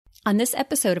On this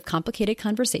episode of Complicated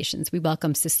Conversations, we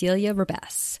welcome Cecilia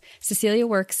Rabess. Cecilia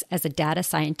works as a data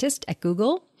scientist at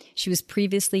Google. She was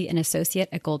previously an associate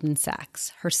at Goldman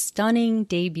Sachs. Her stunning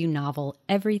debut novel,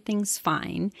 Everything's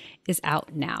Fine, is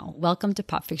out now. Welcome to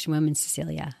Pop Fiction Women,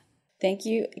 Cecilia. Thank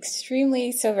you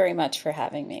so very much for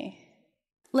having me.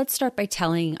 Let's start by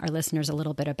telling our listeners a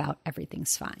little bit about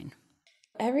Everything's Fine.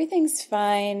 Everything's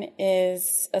Fine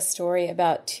is a story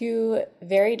about two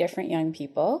very different young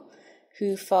people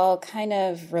who fall kind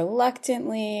of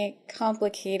reluctantly,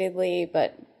 complicatedly,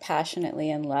 but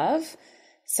passionately in love.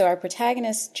 So our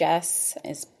protagonist, Jess,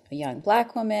 is a young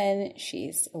Black woman.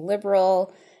 She's a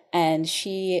liberal, and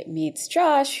she meets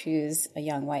Josh, who's a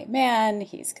young white man.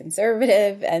 He's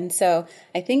conservative. And so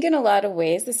I think in a lot of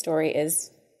ways, the story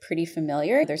is pretty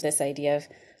familiar. There's this idea of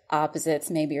opposites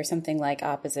maybe, or something like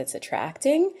opposites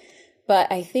attracting.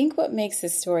 But I think what makes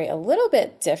this story a little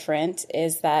bit different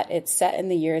is that it's set in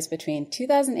the years between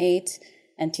 2008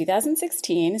 and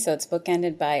 2016. So it's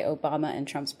bookended by Obama and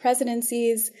Trump's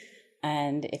presidencies.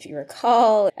 And if you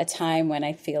recall, a time when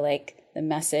I feel like the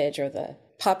message or the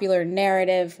popular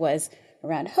narrative was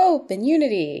around hope and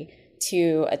unity,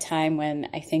 to a time when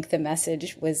I think the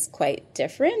message was quite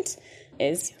different,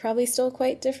 is probably still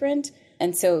quite different.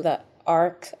 And so the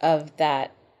arc of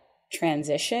that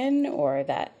transition, or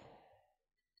that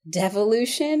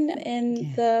devolution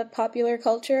in the popular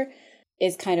culture,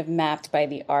 is kind of mapped by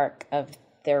the arc of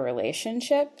their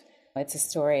relationship. It's a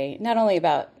story not only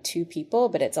about two people,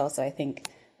 but it's also, I think,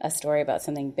 a story about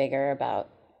something bigger, about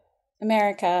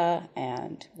America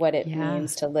and what it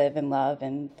means to live and love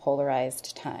in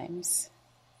polarized times.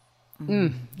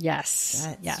 Yes,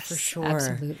 for sure.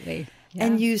 Absolutely. Yeah.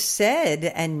 And you said,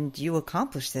 and you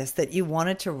accomplished this, that you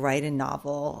wanted to write a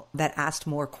novel that asked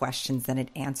more questions than it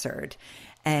answered.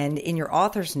 And in your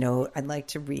author's note, I'd like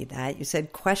to read that. You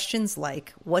said, questions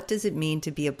like, what does it mean to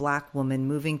be a Black woman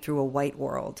moving through a white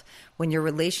world when your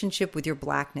relationship with your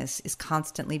Blackness is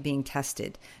constantly being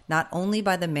tested, not only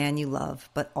by the man you love,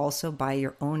 but also by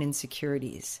your own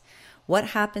insecurities? What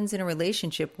happens in a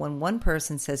relationship when one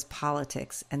person says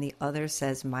politics and the other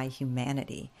says my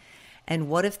humanity? And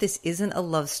what if this isn't a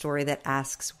love story that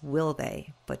asks, will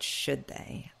they, but should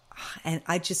they? And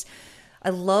I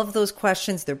love those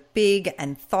questions. They're big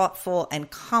and thoughtful and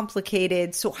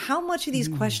complicated. So how much of these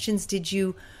questions did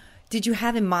you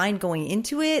have in mind going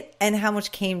into it, and how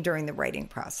much came during the writing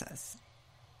process?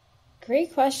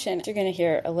 Great question. You're going to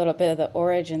hear a little bit of the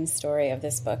origin story of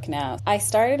this book now. I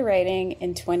started writing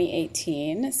in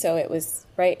 2018, so it was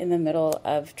right in the middle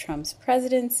of Trump's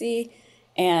presidency.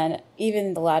 And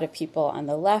even a lot of people on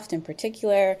the left in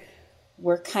particular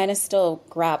were kind of still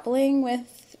grappling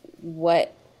with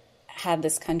what had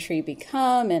this country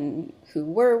become, and who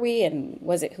were we, and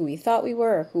was it who we thought we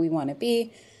were, or who we want to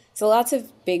be? So lots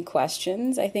of big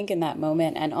questions, I think, in that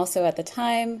moment. And also at the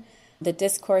time, the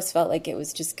discourse felt like it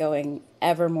was just going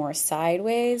ever more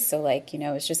sideways. So like,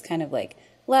 it was just kind of like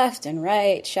left and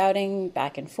right, shouting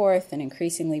back and forth, an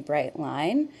increasingly bright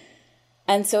line.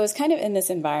 And so it was kind of in this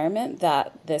environment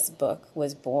that this book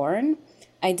was born.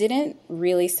 I didn't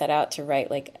really set out to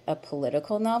write like a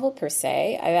political novel per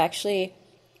se. I actually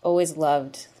always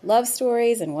loved love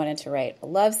stories and wanted to write a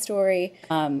love story.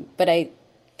 But I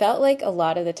felt like a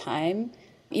lot of the time,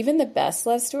 even the best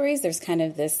love stories, there's kind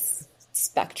of this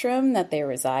spectrum that they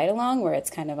reside along, where it's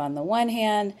kind of on the one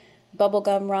hand,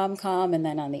 bubblegum rom-com, and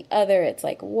then on the other, it's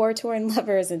like war-torn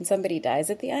lovers and somebody dies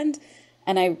at the end.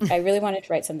 And I really wanted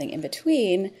to write something in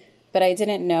between, but I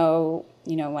didn't know,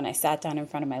 when I sat down in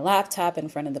front of my laptop, in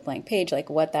front of the blank page, like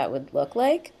what that would look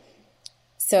like.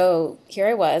 So here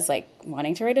I was, like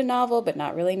wanting to write a novel, but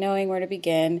not really knowing where to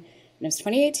begin. And it was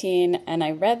 2018, and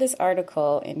I read this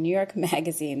article in New York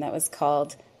Magazine that was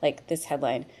called, like this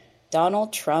headline,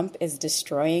 Donald Trump is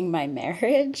destroying my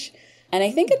marriage. And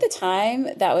I think at the time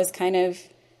that was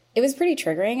it was pretty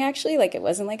triggering actually. Like it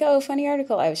wasn't like, oh, funny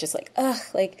article. I was just like, ugh,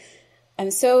 like I'm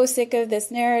so sick of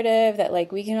this narrative that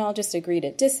like we can all just agree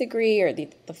to disagree, or the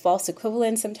false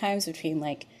equivalence sometimes between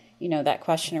like, that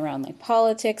question around like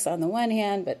politics on the one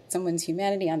hand, but someone's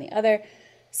humanity on the other.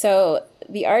 So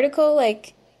the article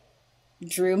like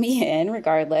drew me in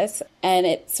regardless. And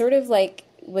it sort of like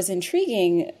was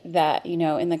intriguing that,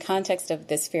 in the context of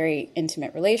this very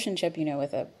intimate relationship,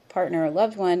 with a partner or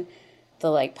loved one,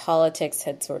 the like politics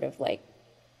had sort of like,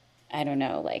 I don't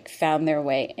know, like found their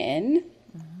way in.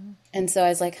 And so I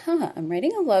was like, I'm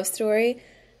writing a love story.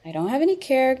 I don't have any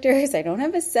characters. I don't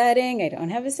have a setting. I don't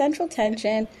have a central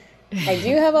tension. I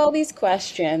do have all these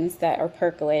questions that are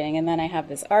percolating. And then I have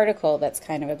this article that's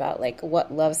kind of about like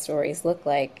what love stories look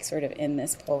like sort of in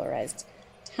this polarized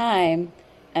time.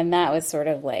 And that was sort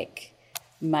of like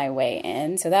my way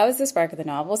in. So that was the spark of the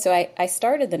novel. So I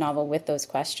started the novel with those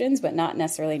questions, but not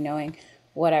necessarily knowing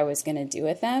what I was going to do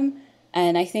with them.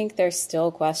 And I think there's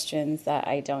still questions that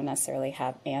I don't necessarily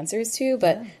have answers to,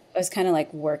 but I was kind of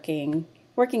like working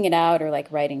it out, or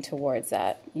like writing towards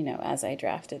that, as I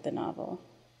drafted the novel.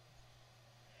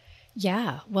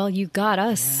 Yeah, well, you got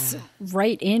us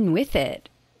right in with it.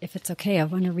 If it's okay, I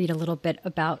want to read a little bit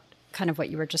about kind of what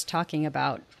you were just talking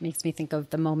about. It makes me think of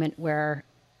the moment where,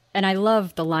 and I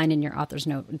love the line in your author's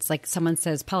note. It's like someone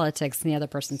says politics and the other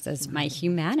person says my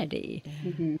humanity.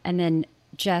 Mm-hmm. And then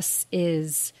Jess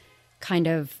is kind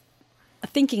of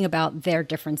thinking about their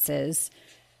differences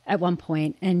at one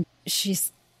point, and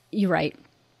you're right.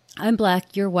 I'm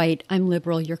black, you're white, I'm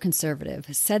liberal, you're conservative.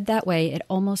 Said that way, it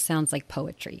almost sounds like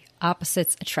poetry.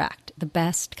 Opposites attract, the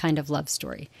best kind of love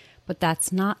story. But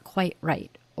that's not quite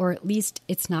right, or at least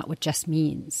it's not what Jess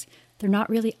means. They're not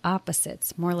really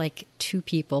opposites, more like two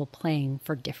people playing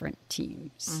for different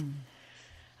teams.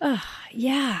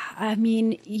 Yeah, I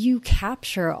mean, you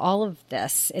capture all of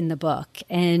this in the book,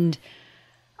 and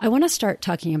I want to start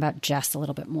talking about Jess a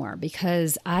little bit more,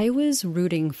 because I was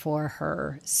rooting for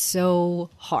her so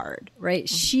hard, right?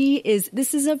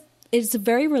 It's a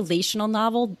very relational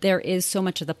novel. There is so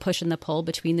much of the push and the pull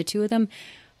between the two of them,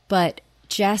 but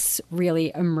Jess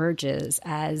really emerges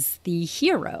as the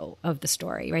hero of the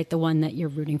story, right? The one that you're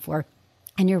rooting for,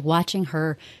 and you're watching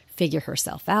her figure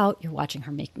herself out. You're watching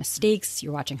her make mistakes.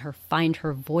 You're watching her find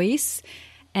her voice.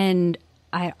 And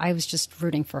I was just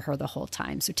rooting for her the whole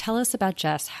time. So tell us about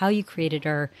Jess, how you created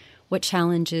her, what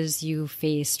challenges you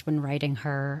faced when writing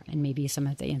her, and maybe some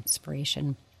of the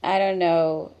inspiration. I don't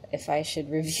know if I should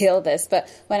reveal this, but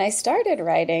when I started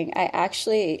writing, I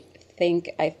actually think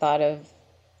I thought of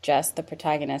Jess, the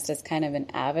protagonist, as kind of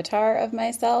an avatar of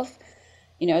myself.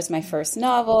 It's my first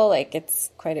novel. Like,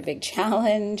 it's quite a big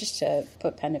challenge to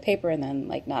put pen to paper and then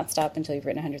like not stop until you've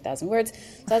written 100,000 words.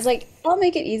 So I was like, I'll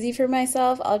make it easy for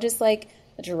myself. I'll just like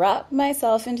drop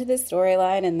myself into this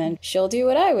storyline, and then she'll do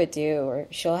what I would do, or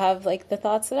she'll have like the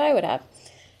thoughts that I would have.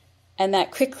 And that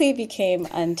quickly became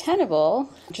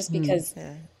untenable, just because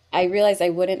I realized I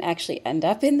wouldn't actually end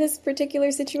up in this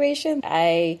particular situation.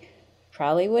 I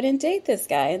probably wouldn't date this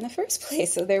guy in the first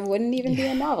place, so there wouldn't even be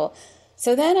a novel.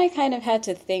 So then I kind of had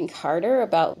to think harder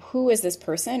about who is this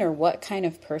person, or what kind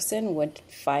of person would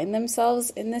find themselves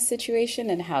in this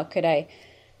situation, and how could I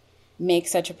make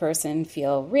such a person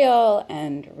feel real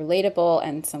and relatable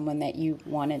and someone that you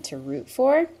wanted to root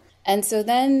for. And so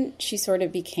then she sort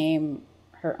of became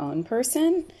her own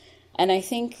person. And I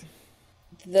think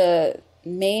the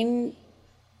main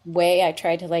way I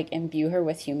tried to like imbue her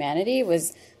with humanity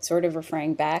was sort of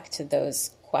referring back to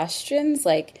those questions,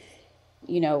 like,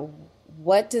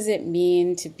 what does it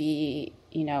mean to be,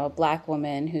 a Black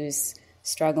woman who's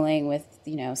struggling with,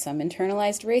 some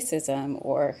internalized racism,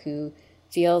 or who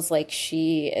feels like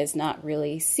she is not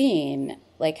really seen?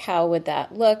 Like, how would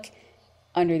that look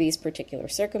under these particular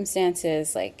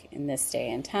circumstances, like in this day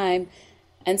and time?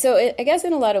 And so I guess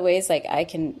in a lot of ways, like, I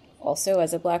can also,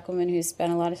 as a Black woman who's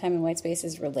spent a lot of time in white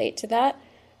spaces, relate to that.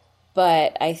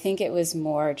 But I think it was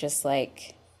more just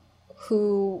like,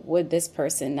 who would this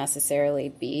person necessarily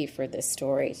be for this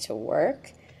story to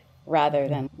work, rather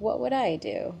than what would I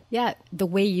do? Yeah, the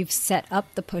way you've set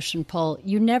up the push and pull,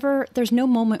 there's no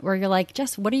moment where you're like,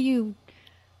 Jess,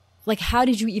 how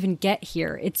did you even get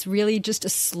here? It's really just a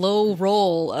slow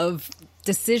roll of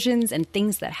decisions and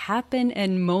things that happen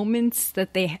and moments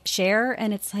that they share.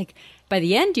 And it's like, by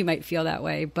the end, you might feel that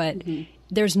way, but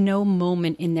there's no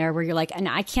moment in there where you're like, and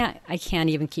I can't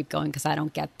even keep going because I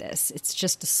don't get this. It's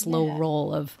just a slow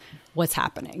roll of what's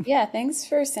happening. Yeah, thanks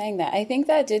for saying that. I think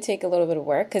that did take a little bit of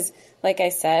work because, like I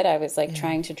said, I was like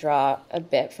trying to draw a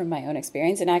bit from my own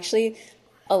experience. And actually,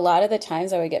 a lot of the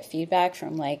times I would get feedback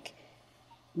from like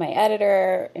my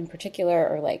editor in particular,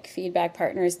 or like feedback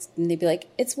partners, and they'd be like,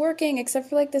 it's working, except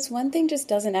for like this one thing just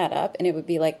doesn't add up. And it would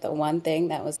be like the one thing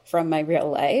that was from my real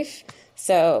life.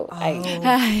 So I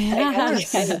had to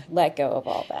kind of let go of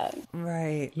all that.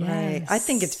 Right, right. I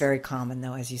think it's very common,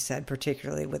 though, as you said,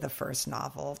 particularly with a first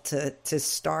novel, to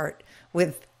start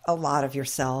with a lot of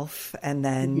yourself. And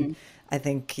then I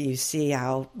think you see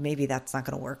how maybe that's not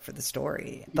going to work for the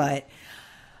story. But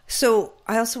so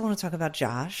I also want to talk about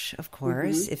Josh, of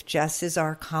course. If Jess is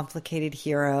our complicated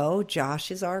hero,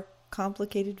 Josh is our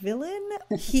complicated villain.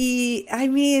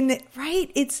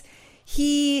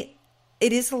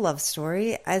 It is a love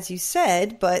story, as you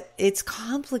said, but it's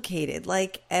complicated,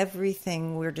 like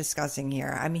everything we're discussing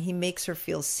here. I mean, he makes her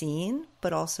feel seen,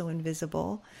 but also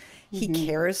invisible. He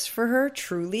cares for her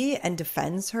truly and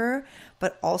defends her,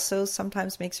 but also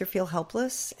sometimes makes her feel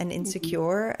helpless and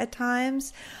insecure at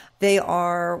times. They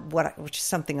are which is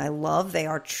something I love. They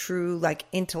are true like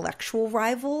intellectual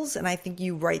rivals. And I think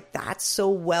you write that so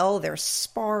well. Their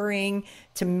sparring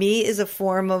to me is a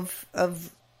form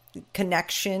of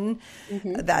connection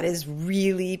that is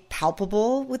really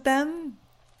palpable with them,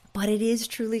 but it is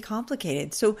truly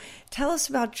complicated. So tell us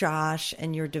about Josh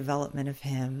and your development of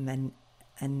him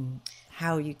and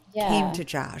how you came to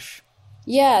Josh.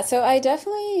 Yeah, so I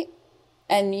definitely,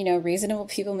 and reasonable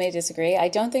people may disagree, I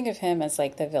don't think of him as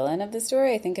like the villain of the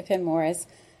story. I think of him more as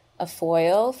a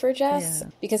foil for Jess,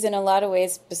 because in a lot of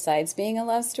ways, besides being a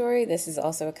love story, this is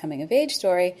also a coming of age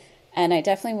story. And I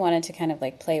definitely wanted to kind of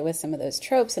like play with some of those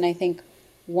tropes. And I think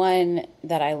one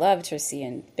that I love to see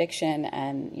in fiction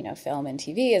and, film and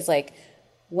TV is like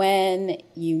when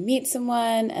you meet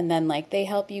someone and then like they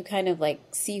help you kind of like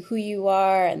see who you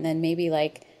are, and then maybe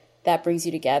like that brings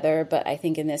you together. But I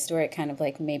think in this story, it kind of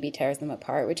like maybe tears them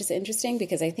apart, which is interesting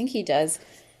because I think he does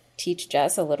teach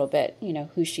Jess a little bit,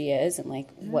 who she is and like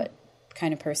what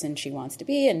kind of person she wants to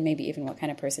be, and maybe even what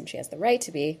kind of person she has the right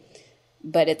to be.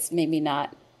 But it's maybe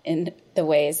not in the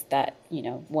ways that,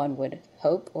 one would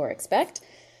hope or expect.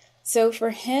 So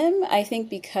for him, I think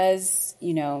because,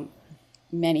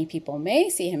 many people may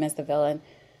see him as the villain,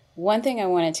 one thing I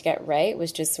wanted to get right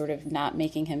was just sort of not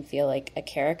making him feel like a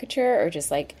caricature or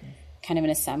just like kind of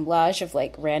an assemblage of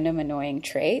like random annoying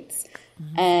traits.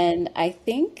 And I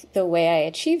think the way I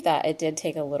achieved that, it did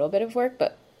take a little bit of work,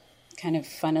 but kind of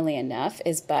funnily enough,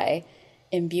 is by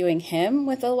imbuing him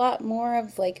with a lot more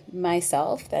of like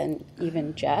myself than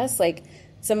even Jess. Like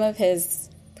some of his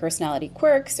personality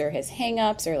quirks or his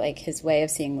hangups or like his way of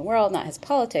seeing the world, not his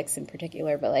politics in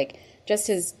particular, but like just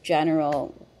his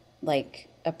general like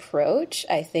approach,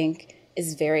 I think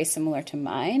is very similar to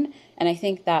mine. And I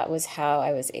think that was how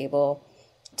I was able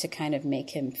to kind of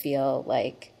make him feel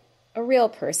like a real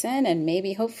person, and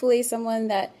maybe hopefully someone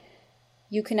that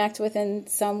you connect with in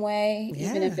some way,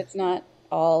 even if it's not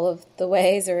all of the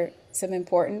ways or some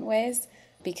important ways.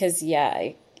 Because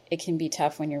it can be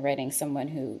tough when you're writing someone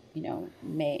who,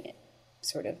 may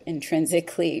sort of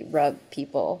intrinsically rub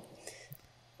people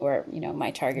or,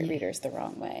 my target readers the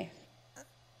wrong way.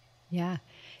 Yeah.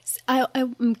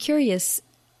 I'm curious,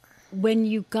 when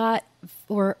you got,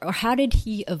 or how did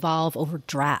he evolve over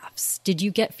drafts? Did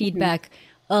you get feedback,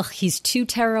 he's too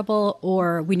terrible,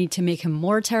 or we need to make him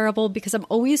more terrible? Because I'm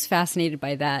always fascinated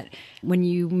by that. When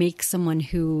you make someone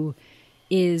who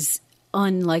is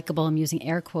unlikable, I'm using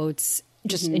air quotes,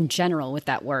 just in general with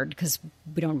that word, because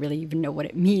we don't really even know what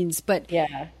it means, but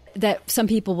that some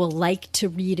people will like to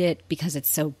read it because it's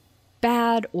so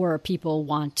bad, or people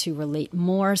want to relate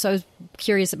more. So I was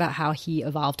curious about how he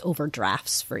evolved over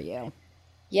drafts for you.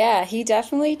 Yeah, he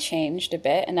definitely changed a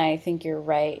bit. And I think you're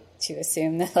right to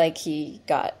assume that like he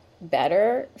got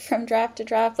better from draft to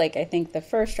draft. Like I think the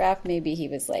first draft, maybe he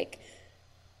was like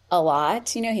a lot,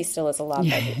 he still is a lot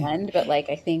by the end. But like,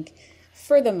 I think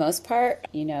for the most part,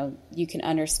 you can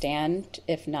understand,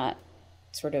 if not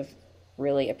sort of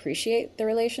really appreciate the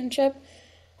relationship.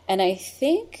 And I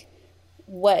think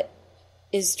what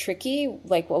is tricky,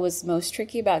 like what was most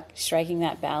tricky about striking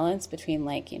that balance between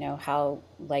like, how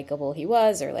likable he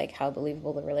was or like how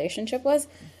believable the relationship was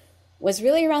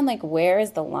really around like, where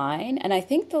is the line? And I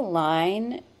think the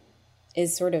line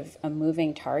is sort of a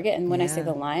moving target. And when I say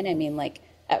the line, I mean like,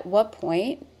 at what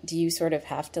point do you sort of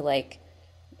have to like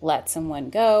let someone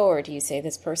go? Or do you say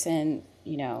this person,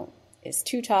 is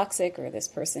too toxic, or this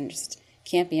person just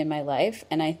can't be in my life?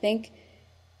 And I think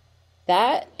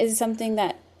that is something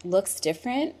that looks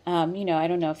different. I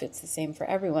don't know if it's the same for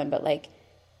everyone, but like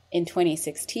in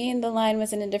 2016, the line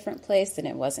was in a different place than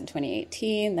it was in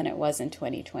 2018, than it was in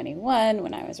 2021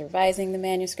 when I was revising the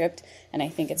manuscript. And I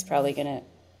think it's probably going to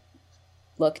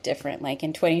look different. Like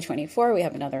in 2024, we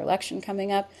have another election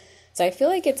coming up. So I feel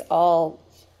like it's all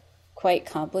quite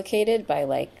complicated by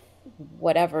like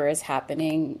whatever is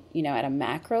happening, at a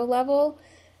macro level.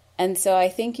 And so I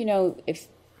think, if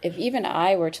even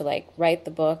I were to like write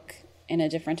the book in a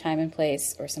different time and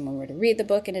place, or someone were to read the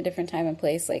book in a different time and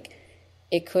place, like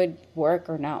it could work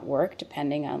or not work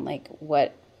depending on like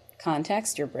what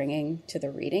context you're bringing to the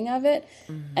reading of it.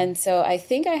 And so I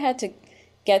think I had to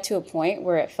get to a point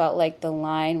where it felt like the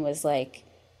line was like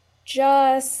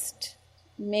just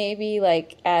maybe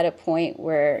like at a point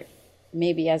where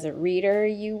maybe as a reader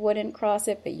you wouldn't cross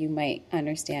it, but you might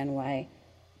understand why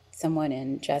someone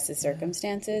in Jess's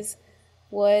circumstances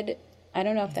would. I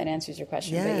don't know if that answers your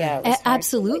question, but it was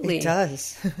absolutely. It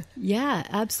does. Yeah,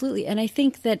 absolutely. And I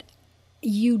think that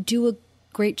you do a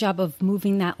great job of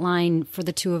moving that line for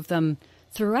the two of them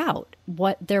throughout,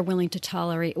 what they're willing to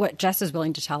tolerate, what Jess is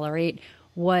willing to tolerate,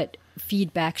 what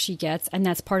feedback she gets. And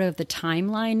that's part of the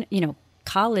timeline,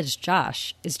 college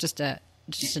Josh is just a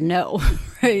no,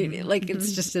 right? Like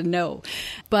it's just a no.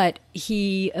 But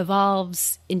he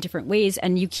evolves in different ways,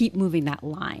 and you keep moving that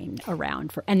line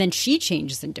around and then she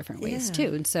changes in different ways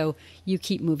too. And so you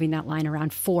keep moving that line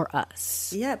around for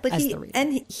us. Yeah, but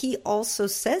he also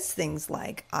says things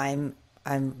like, I'm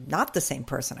not the same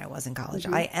person I was in college.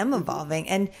 I am evolving.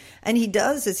 And he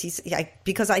does as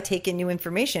because I take in new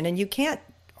information, and you can't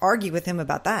argue with him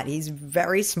about that. He's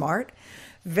very smart,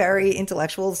 very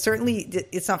intellectual. Certainly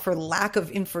it's not for lack of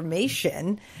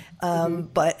information.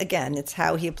 But again, it's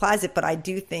how he applies it. But I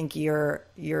do think they're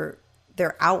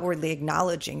outwardly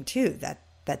acknowledging too that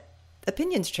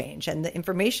opinions change, and the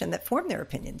information that form their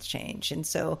opinions change. And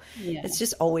so it's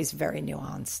just always very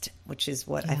nuanced, which is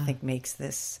what I think makes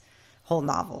this whole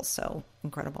novel so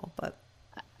incredible. But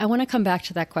I want to come back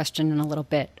to that question in a little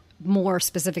bit. More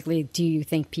specifically, do you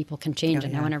think people can change?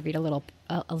 And I want to read a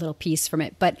little piece from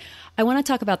it. But I want to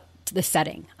talk about the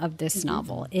setting of this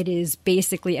novel. It is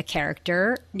basically a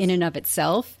character in and of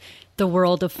itself. The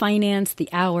world of finance, the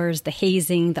hours, the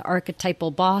hazing, the archetypal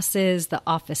bosses, the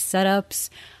office setups.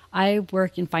 I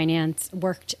worked in finance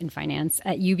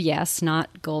at UBS,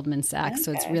 not Goldman Sachs.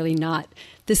 So it's really not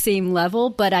the same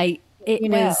level, but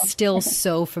it was still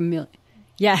so familiar.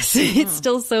 Yes, it's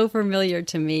still so familiar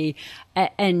to me.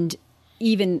 And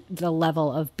even the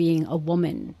level of being a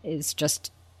woman is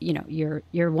just, you're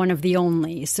one of the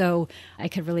only. So I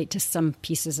could relate to some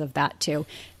pieces of that too.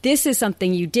 This is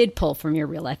something you did pull from your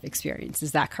real life experience.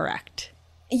 Is that correct?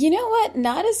 You know what?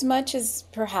 Not as much as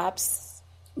perhaps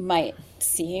might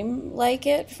seem like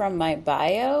it from my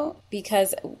bio,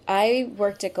 because I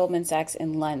worked at Goldman Sachs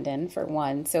in London for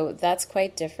one. So that's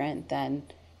quite different than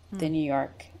the New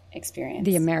York experience.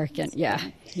 The American, yeah.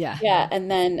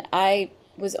 And then I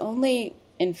was only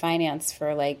in finance for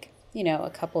a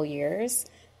couple years,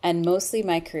 and mostly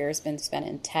my career has been spent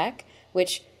in tech,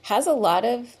 which has a lot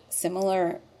of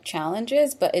similar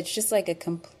challenges, but it's just like a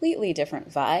completely different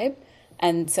vibe.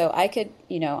 And so I could,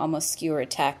 almost skewer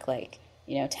tech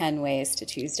 10 ways to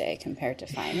Tuesday compared to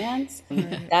finance.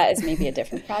 That is maybe a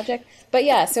different project. But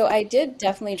yeah, so I did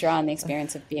definitely draw on the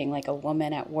experience of being a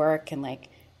woman at work and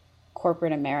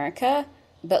corporate America,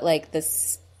 but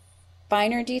the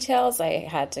finer details I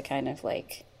had to kind of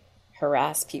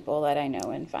harass people that I know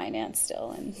in finance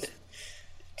still and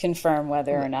confirm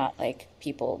whether or not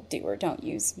people do or don't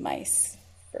use mice,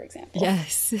 for example.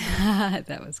 Yes.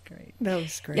 That was great.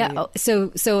 Yeah. So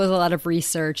it was a lot of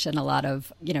research and a lot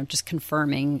of, just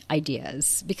confirming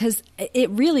ideas, because it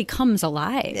really comes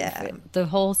alive. Yeah. The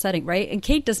whole setting, right? And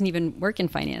Kate doesn't even work in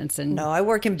finance. No, I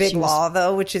work in big law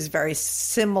though, which is very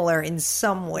similar in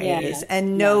some ways,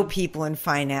 and know people in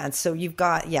finance. So you've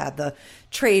got, the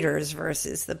traders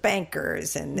versus the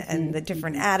bankers and the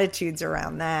different attitudes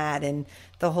around that, and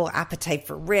the whole appetite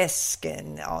for risk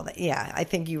and all that. Yeah, I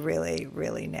think you really,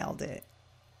 really nailed it.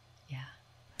 Yeah,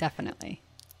 definitely.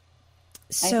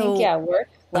 So, I think, work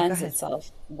lends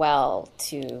itself well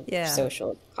to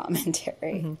social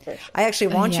commentary. For sure. I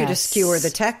actually want you to skewer the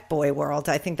tech boy world.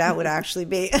 I think that would actually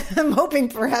be, I'm hoping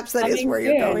perhaps that is where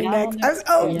you're going next.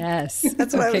 Yes.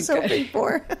 That's what I was hoping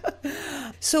for.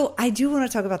 So I do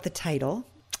want to talk about the title,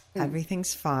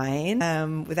 Everything's Fine,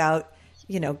 without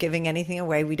giving anything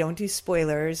away. We don't do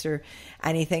spoilers or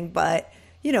anything, but,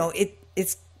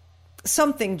 it's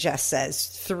something Jess says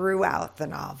throughout the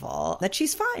novel that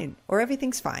she's fine or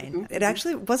everything's fine. It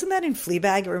actually wasn't that in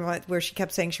Fleabag where she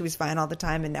kept saying she was fine all the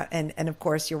time. And of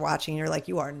course you're watching and you're like,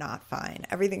 you are not fine.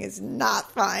 Everything is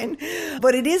not fine.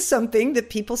 But it is something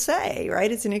that people say,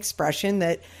 right? It's an expression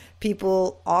that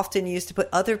people often use to put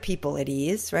other people at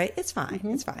ease, right? It's fine.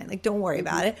 It's fine. Don't worry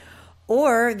about it.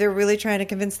 Or they're really trying to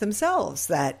convince themselves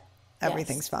that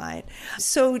everything's fine.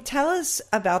 So tell us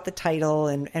about the title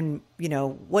and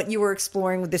what you were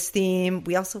exploring with this theme.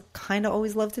 We also kind of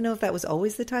always love to know if that was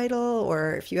always the title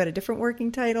or if you had a different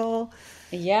working title.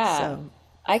 Yeah. So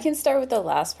I can start with the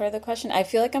last part of the question. I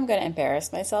feel like I'm going to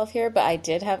embarrass myself here, but I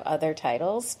did have other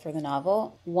titles for the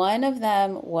novel. One of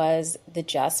them was The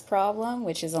Jess Problem,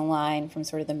 which is a line from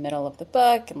sort of the middle of the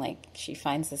book. And she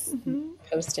finds this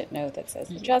Post-it note that says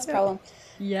The Jess Problem.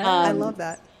 Yeah, I love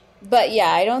that. But yeah,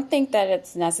 I don't think that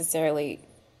it's necessarily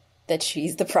that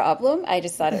she's the problem. I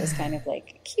just thought it was kind of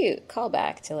cute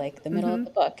callback to the middle of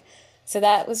the book. So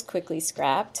that was quickly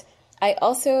scrapped. I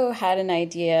also had an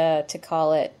idea to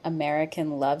call it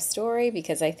American Love Story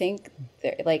because I think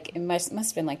it must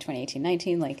have been 2018,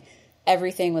 19,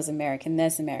 everything was American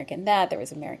this, American that. There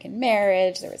was American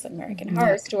Marriage, there was American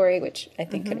Horror Story, which I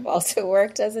think could have also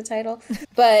worked as a title.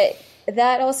 But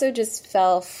that also just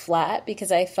fell flat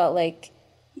because I felt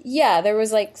there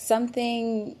was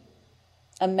something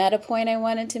a meta point I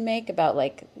wanted to make about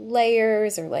like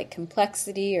layers or like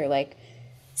complexity or like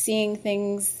seeing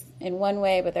things in one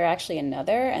way, but they're actually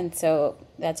another. And so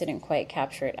that didn't quite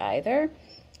capture it either.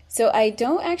 So I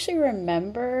don't actually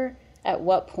remember at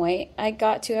what point I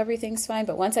got to Everything's Fine.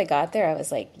 But once I got there, I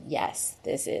was like, yes,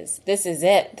 this is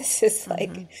it. This is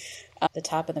like the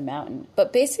top of the mountain.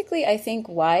 But basically, I think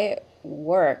why it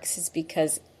works is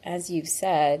because, as you've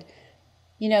said,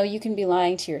 you know, you can be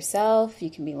lying to yourself,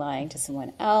 you can be lying to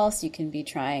someone else, you can be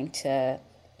trying to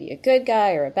be a good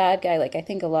guy or a bad guy. Like, I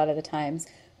think a lot of the times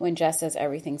when Jess says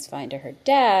everything's fine to her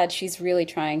dad, she's really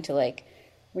trying to like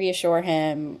reassure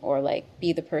him or like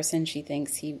be the person she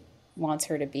thinks he wants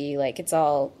her to be. Like, it's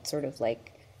all sort of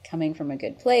like coming from a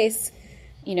good place.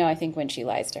 You know, I think when she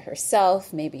lies to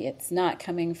herself, maybe it's not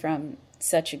coming from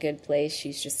such a good place.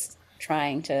 She's just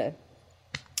trying to,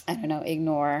 I don't know,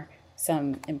 ignore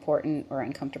some important or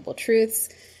uncomfortable truths.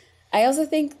 I also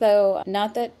think, though,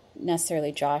 not that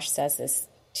necessarily Josh says this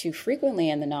too frequently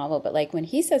in the novel, but like when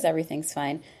he says everything's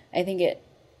fine, I think it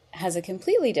has a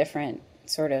completely different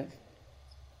sort of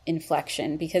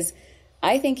inflection, because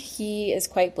I think he is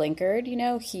quite blinkered. You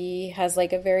know, he has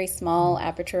like a very small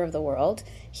aperture of the world.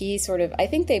 He sort of, I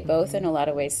think they both, in a lot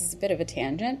of ways, this is a bit of a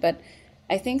tangent, but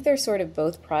I think they're sort of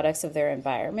both products of their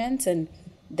environment, and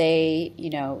they,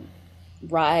 you know,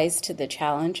 rise to the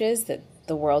challenges that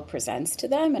the world presents to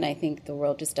them. And I think the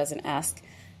world just doesn't ask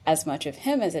as much of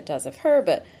him as it does of her.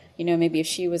 But, you know, maybe if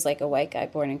she was like a white guy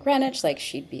born in Greenwich, like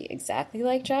she'd be exactly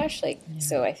like Josh. Like,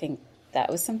 so I think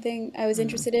that was something I was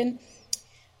interested in.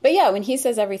 But yeah, when he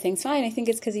says everything's fine, I think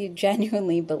it's because he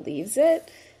genuinely believes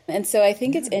it. And so I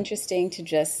think it's interesting to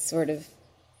just sort of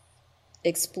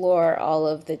explore all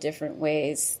of the different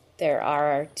ways there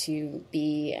are to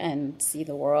be and see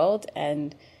the world.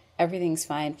 And everything's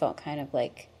fine felt kind of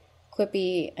like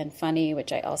quippy and funny,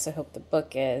 which I also hope the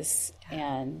book is.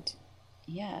 And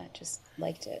yeah, just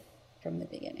liked it from the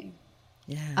beginning.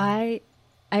 Yeah.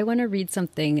 I want to read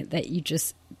something that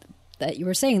you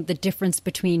were saying, the difference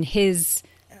between his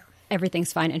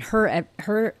everything's fine and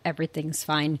her everything's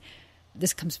fine.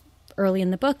 This comes early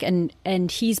in the book,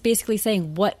 and he's basically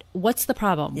saying, what's the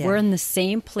problem? We're in the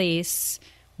same place,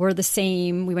 we're the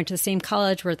same, we went to the same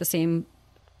college, we're at the same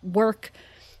work.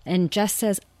 And Jess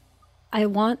says, I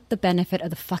want the benefit of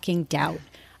the fucking doubt.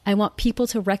 I want people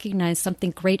to recognize something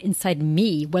great inside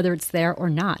me, whether it's there or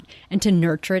not, and to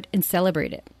nurture it and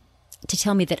celebrate it. To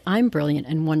tell me that I'm brilliant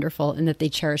and wonderful and that they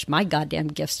cherish my goddamn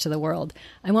gifts to the world.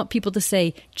 I want people to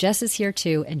say, Jess is here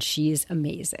too, and she's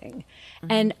amazing.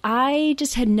 And I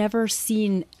just had never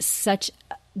seen such,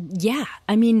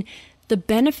 I mean, the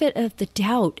benefit of the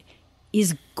doubt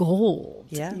is gold.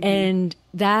 Yeah. And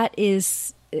that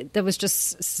was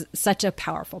just such a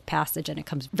powerful passage, and it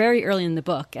comes very early in the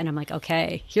book, and I'm like,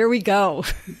 okay, here we go.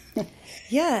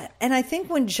 Yeah, and I think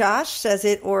when Josh says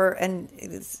it,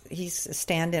 he's a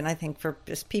stand-in, I think, for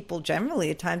just people generally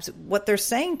at times, what they're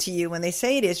saying to you when they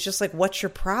say it is just like, what's your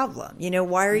problem? You know,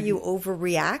 why are you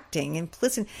overreacting? And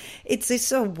listen, it's just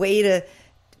a way to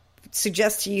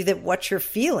suggest to you that what you're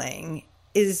feeling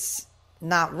is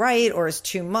not right or is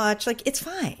too much. Like, it's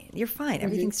fine. You're fine.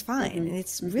 Everything's fine. And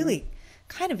it's really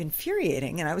kind of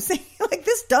infuriating. And I was thinking, like,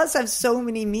 this does have so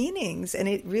many meanings, and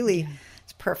it really,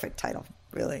 it's a perfect title,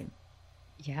 really.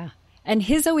 Yeah. And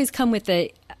his always come with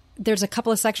there's a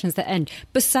couple of sections that end,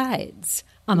 besides,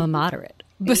 I'm a moderate.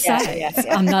 Besides,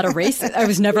 I'm not a racist. I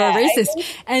was never a racist.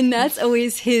 And that's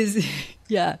always his,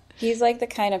 He's like the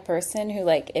kind of person who,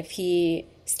 like, if he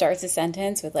starts a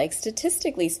sentence with, like,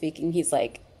 statistically speaking, he's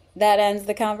like, that ends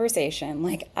the conversation.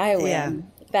 Like, I win.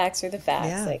 Yeah. Facts are the facts.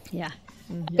 Yeah. Like,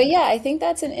 But yeah, I think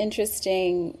that's an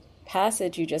interesting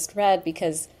passage you just read,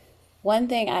 because one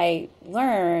thing I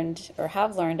learned or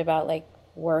have learned about, like,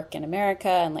 work in America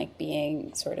and like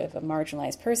being sort of a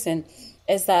marginalized person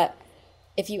is that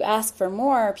if you ask for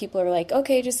more, people are like,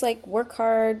 okay, just like work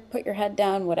hard, put your head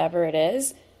down, whatever it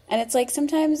is. And it's like,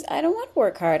 sometimes I don't want to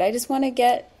work hard. I just want to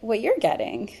get what you're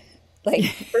getting, like,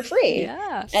 for free.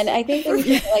 And I think when you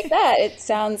think like that, it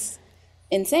sounds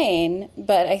insane,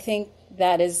 but I think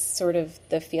that is sort of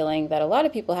the feeling that a lot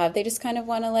of people have. They just kind of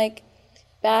want to like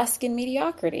bask in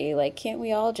mediocrity. Like, can't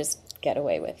we all just get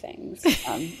away with things?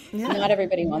 Not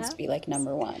everybody wants to be like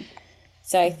number one.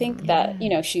 So I think that, you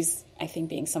know, she's, I think,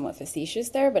 being somewhat facetious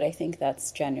there, but I think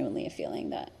that's genuinely a feeling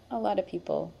that a lot of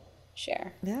people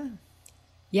share.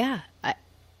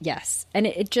 Yes. And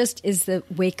it just is the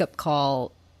wake-up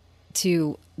call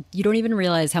to, you don't even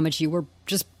realize how much you were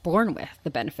just born with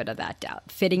the benefit of that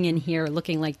doubt, fitting in here,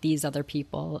 looking like these other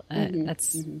people.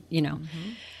 That's, you know.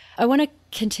 I want to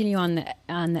continue on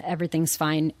the everything's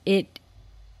fine. It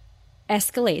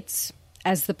escalates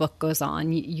as the book goes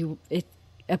on, it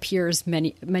appears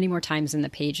many more times in the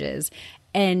pages,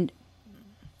 and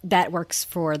that works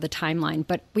for the timeline.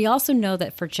 But we also know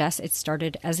that for Jess, it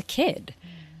started as a kid.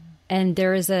 And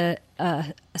there is a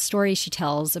story she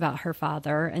tells about her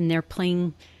father, and they're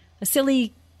playing a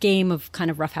silly game of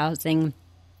kind of roughhousing,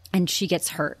 and she gets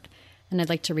hurt. And I'd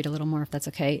like to read a little more if that's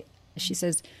okay. She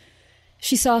says,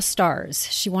 she saw stars.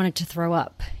 She wanted to throw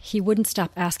up. He wouldn't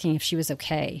stop asking if she was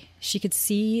okay. She could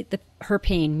see her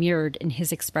pain mirrored in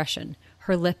his expression.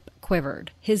 Her lip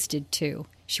quivered. His did too.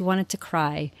 She wanted to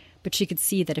cry, but she could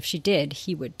see that if she did,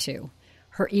 he would too.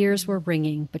 Her ears were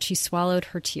ringing, but she swallowed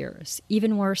her tears.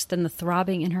 Even worse than the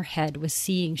throbbing in her head was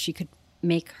seeing she could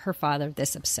make her father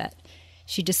this upset.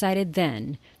 She decided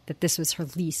then that this was her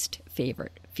least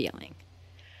favorite feeling.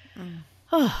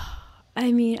 Oh,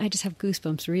 I mean, I just have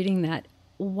goosebumps reading that.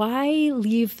 Why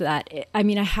leave that? I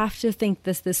mean, I have to think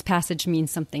this passage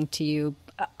means something to you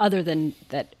other than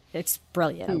that it's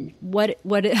brilliant.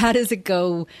 How does it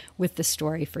go with the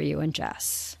story for you and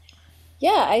Jess?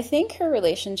 Yeah, I think her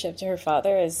relationship to her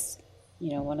father is,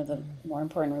 one of the more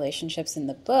important relationships in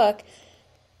the book.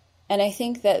 And I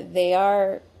think that they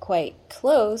are quite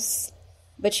close,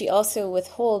 but she also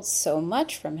withholds so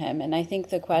much from him. And I think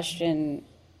the question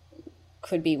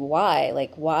could be why?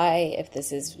 Like, why, if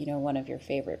this is, one of your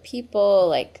favorite people,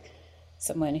 like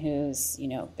someone who's,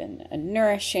 been a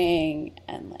nourishing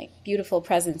and like beautiful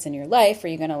presence in your life, are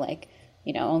you going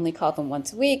to only call them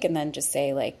once a week and then just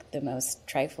say like the most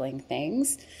trifling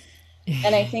things?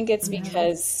 And I think it's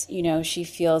because, she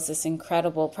feels this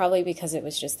incredible, probably because it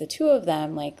was just the two of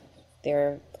them, like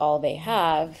they're all they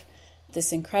have,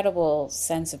 this incredible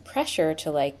sense of pressure to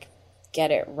like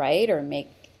get it right or make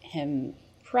him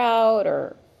proud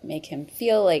or make him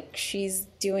feel like she's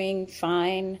doing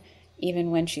fine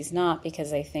even when she's not,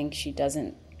 because I think she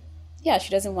doesn't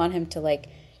want him to like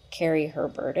carry her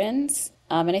burdens.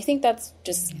 And I think that's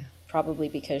just probably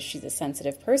because she's a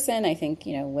sensitive person. I think,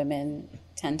 women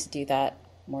tend to do that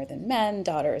more than men,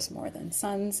 daughters more than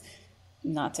sons,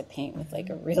 not to paint with like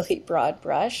a really broad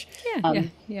brush.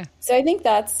 Yeah. So I think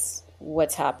that's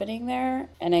what's happening there.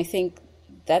 And I think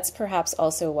that's perhaps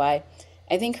also why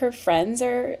I think her friends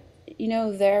are,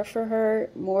 there for her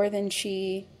more than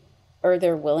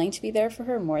they're willing to be there for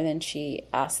her more than she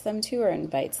asks them to or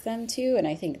invites them to. And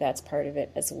I think that's part of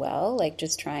it as well, like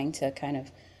just trying to kind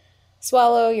of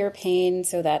swallow your pain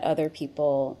so that other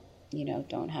people,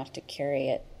 don't have to carry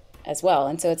it as well.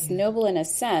 And so it's noble in a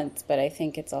sense, but I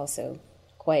think it's also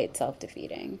quite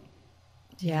self-defeating.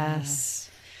 Yes.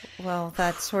 Well,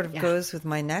 that sort of goes with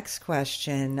my next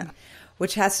question,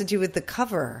 which has to do with the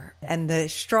cover and the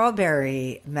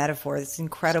strawberry metaphor. It's an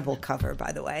incredible cover,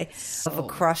 by the way, of a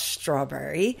crushed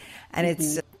strawberry. And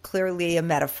it's clearly a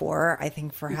metaphor, I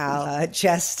think, for how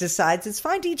Jess decides it's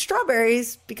fine to eat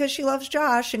strawberries because she loves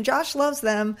Josh and Josh loves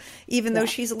them, even though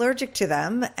she's allergic to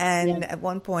them. And at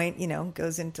one point,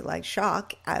 goes into like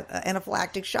shock,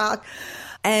 anaphylactic shock.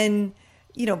 And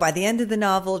by the end of the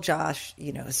novel, Josh,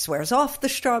 swears off the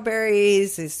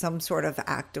strawberries, is some sort of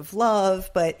act of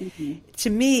love. But to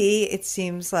me, it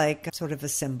seems like sort of a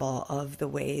symbol of the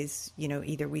ways,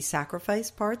 either we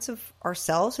sacrifice parts of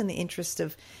ourselves in the interest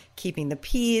of keeping the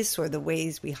peace, or the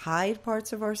ways we hide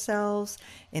parts of ourselves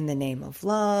in the name of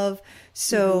love.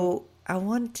 So I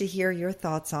wanted to hear your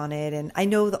thoughts on it. And I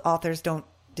know the authors don't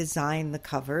design the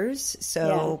covers,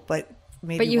 but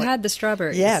maybe you had the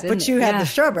strawberries. Yeah, but you had the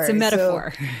strawberries. It's a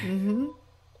metaphor. So,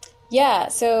 Yeah,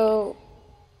 so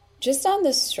just on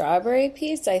the strawberry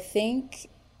piece, I think,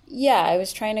 I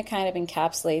was trying to kind of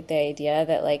encapsulate the idea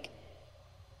that like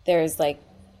there's like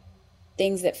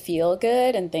things that feel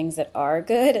good and things that are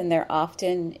good, and they're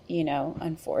often,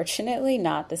 unfortunately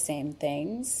not the same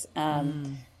things.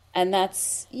 And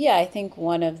that's, I think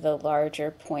one of the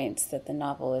larger points that the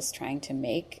novel is trying to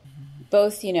make.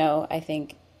 Both, I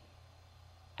think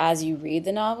as you read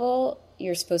the novel,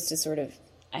 you're supposed to sort of,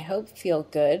 I hope, feel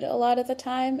good a lot of the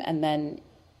time. And then,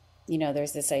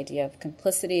 there's this idea of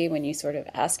complicity when you sort of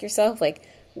ask yourself, like,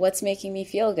 what's making me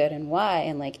feel good and why?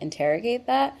 And like interrogate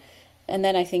that. And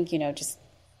then I think, just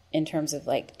in terms of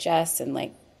like Jess and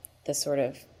like the sort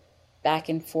of back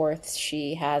and forth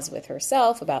she has with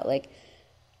herself about like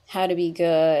how to be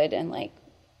good and like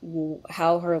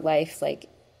how her life like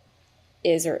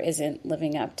is or isn't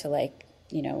living up to like,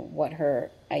 what her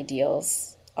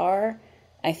ideals are.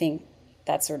 I think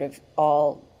that's sort of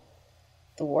all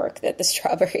the work that the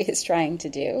strawberry is trying to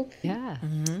do. Yeah.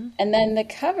 And then the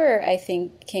cover, I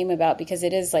think, came about because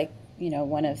it is like,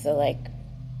 one of the like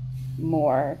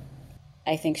more,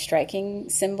 I think, striking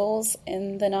symbols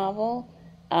in the novel.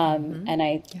 And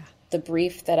I the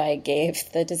brief that I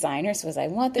gave the designers was I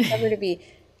want the cover to be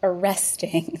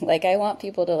arresting. Like, I want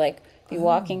people to like be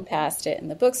walking past it in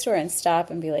the bookstore and stop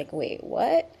and be like, wait,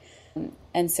 what?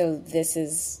 And so this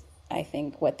is, I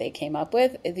think, what they came up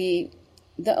with.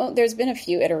 There's been a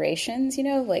few iterations, you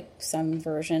know, like some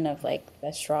version of like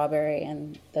the strawberry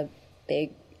and the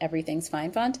big Everything's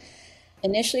Fine font.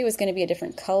 Initially it was going to be a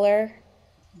different color,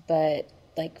 but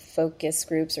like focus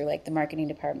groups or like the marketing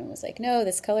department was like, no,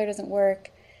 this color doesn't work.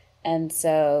 And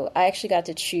so I actually got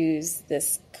to choose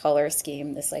this color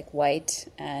scheme, this like white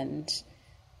and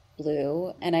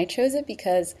blue. And I chose it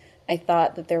because I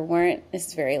thought that there weren't, this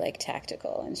is very like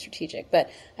tactical and strategic,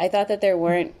 but I thought that there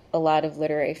weren't a lot of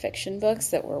literary fiction books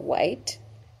that were white.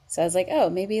 So I was like, oh,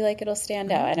 maybe like it'll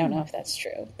stand out. I don't know if that's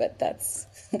true, but that's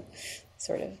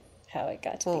sort of how it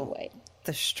got to be white.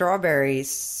 The strawberry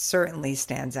certainly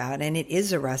stands out, and it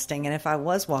is arresting. And if I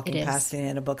was walking past it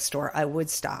in a bookstore, I would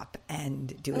stop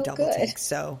and do a double take.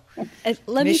 So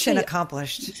mission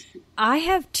accomplished. I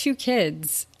have 2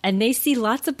 kids, and they see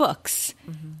lots of books.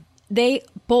 Mm-hmm. They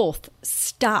both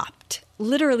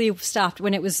literally stopped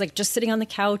when it was like just sitting on the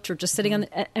couch or just sitting on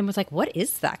and was like, what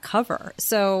is that cover?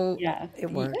 So yeah,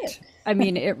 it worked. I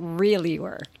mean, it really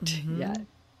worked. Mm-hmm.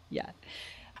 Yeah.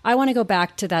 I want to go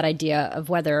back to that idea of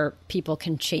whether people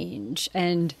can change.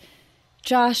 And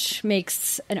Josh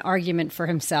makes an argument for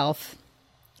himself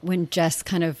when Jess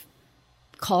kind of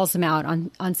calls him out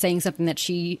on saying something that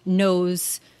she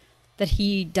knows that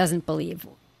he doesn't believe.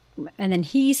 And then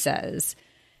he says,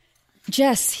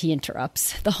 Jess, he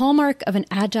interrupts, the hallmark of an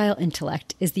agile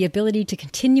intellect is the ability to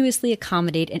continuously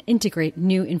accommodate and integrate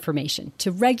new information,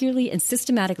 to regularly and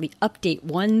systematically update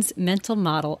one's mental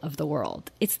model of the world.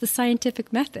 It's the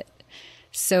scientific method.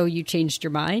 So you changed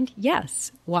your mind?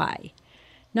 Yes. Why?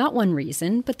 Not one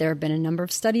reason, but there have been a number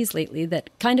of studies lately that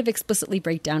kind of explicitly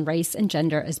break down race and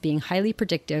gender as being highly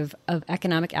predictive of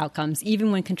economic outcomes,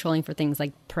 even when controlling for things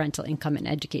like parental income and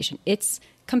education. It's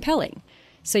compelling.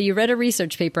 So you read a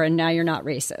research paper and now you're not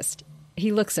racist.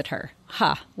 He looks at her.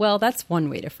 Well, that's one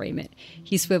way to frame it.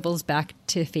 He swivels back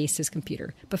to face his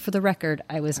computer. But for the record,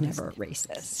 I was never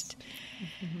racist.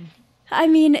 Mm-hmm. I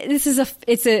mean,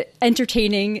 it's a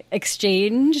entertaining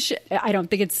exchange. I don't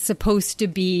think it's supposed to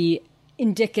be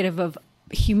indicative of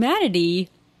humanity,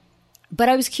 but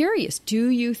I was curious. Do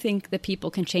you think that people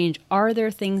can change? Are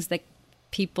there things that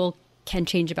people can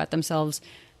change about themselves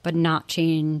but not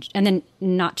change, and then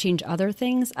not change other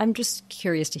things? I'm just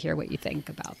curious to hear what you think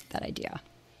about that idea.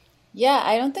 Yeah,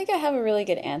 I don't think I have a really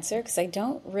good answer because I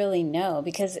don't really know,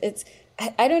 because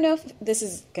I don't know if this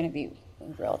is going to be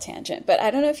a real tangent, but I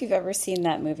don't know if you've ever seen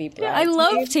that movie Bridesmaids. I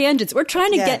love tangents. We're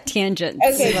trying to get tangents.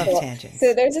 Okay, I cool. love tangents.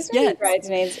 So there's this movie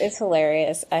Bridesmaids. It's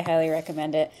hilarious. I highly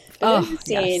recommend it. But there's a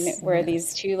scene where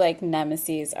these two like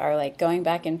nemesis are like going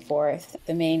back and forth.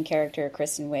 The main character,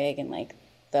 Kristen Wiig, and like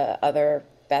the other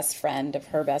best friend of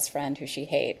her best friend who she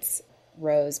hates,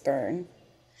 Rose Byrne.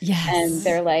 Yes. And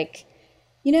they're like,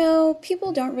 you know,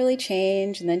 people don't really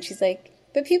change. And then she's like,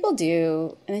 but people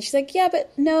do. And then she's like, yeah,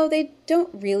 but no, they don't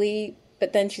really.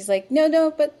 But then she's like, no,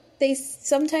 but they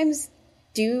sometimes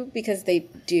do because they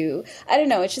do. I don't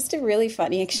know. It's just a really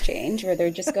funny exchange where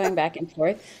they're just going back and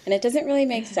forth. And it doesn't really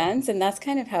make sense. And that's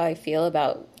kind of how I feel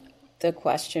about the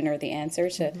question or the answer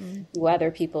to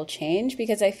whether people change,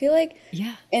 because I feel like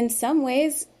in some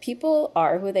ways people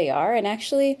are who they are. And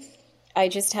actually, I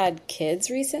just had kids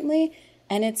recently,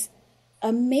 and it's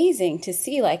amazing to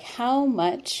see like how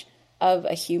much of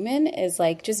a human is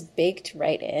like just baked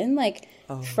right in. Like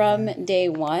from day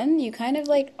one, you kind of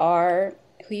like are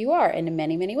who you are in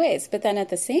many, many ways. But then at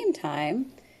the same time,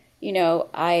 you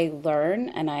know, I learn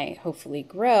and I hopefully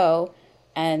grow,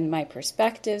 and my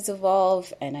perspectives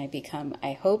evolve, and I become,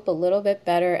 I hope, a little bit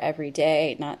better every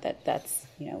day. Not that that's,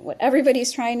 you know, what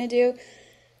everybody's trying to do.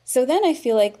 So then I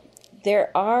feel like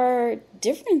there are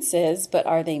differences, but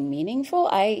are they meaningful?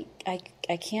 I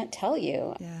can't tell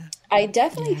you. Yeah. I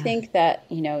definitely think that,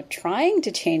 you know, trying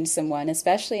to change someone,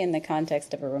 especially in the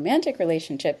context of a romantic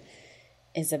relationship,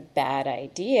 is a bad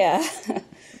idea.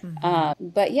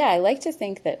 But yeah, I like to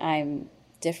think that I'm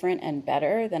different and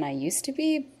better than I used to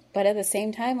be. But at the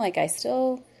same time, like I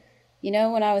still, you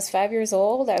know, when I was 5 years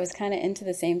old, I was kind of into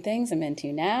the same things I'm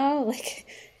into now. Like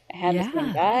I had the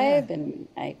same vibe, and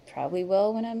I probably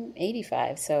will when I'm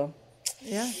 85. So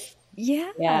yeah,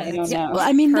 I don't know. Well,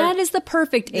 I mean, that is the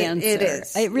perfect answer. It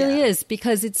is. It really is,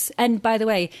 because it's, and by the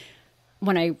way,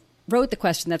 when I wrote the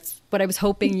question, that's what I was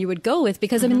hoping you would go with,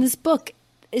 because I mean, this book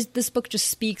just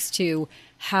speaks to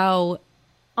how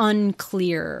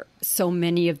unclear so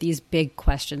many of these big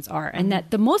questions are, and that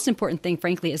the most important thing,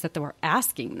 frankly, is that we're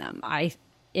asking them. I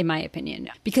in my opinion,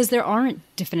 because there aren't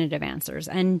definitive answers,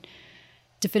 and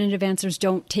definitive answers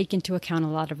don't take into account a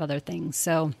lot of other things.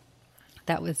 So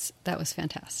that was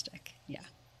fantastic. Yeah.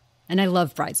 And I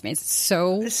love Bridesmaids. It's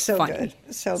so funny. Good.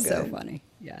 So good. So funny.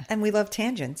 Yeah. And we love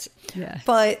tangents. Yeah.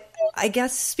 But I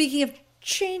guess speaking of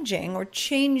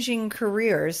changing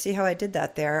careers, see how I did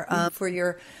that there, for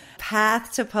your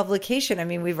path to publication. I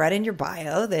mean, we've read in your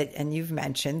bio that, and you've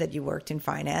mentioned that you worked in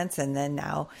finance and then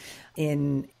now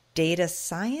in data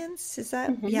science. Is that?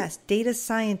 Mm-hmm. Yes. Data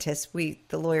scientist. The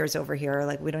lawyers over here are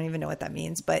like, we don't even know what that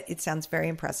means, but it sounds very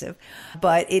impressive.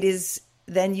 But it is,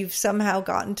 then you've somehow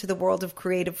gotten to the world of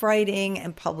creative writing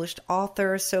and published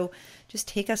author. So just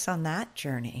take us on that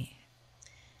journey.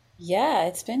 Yeah,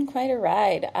 it's been quite a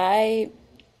ride. I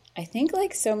think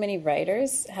like so many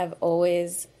writers have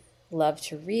always loved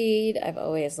to read. I've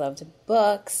always loved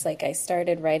books. Like I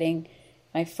started writing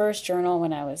my first journal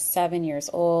when I was 7 years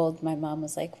old. My mom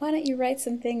was like, why don't you write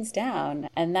some things down?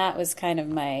 And that was kind of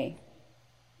my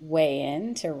way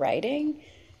into writing.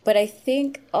 But I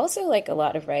think also like a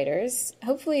lot of writers,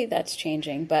 hopefully that's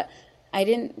changing, but I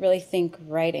didn't really think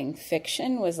writing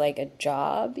fiction was like a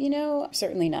job,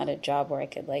 certainly not a job where I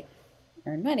could like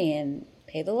earn money and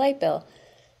pay the light bill.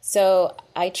 So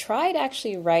I tried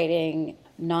actually writing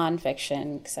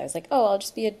nonfiction because I was like, oh, I'll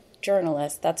just be a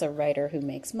journalist. That's a writer who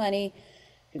makes money,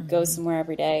 who goes somewhere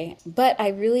every day. But I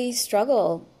really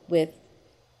struggle with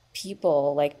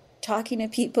people, like talking to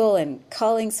people and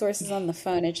calling sources on the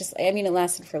phone. It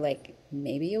lasted for like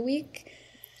maybe a week.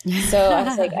 So I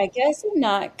was like, I guess I'm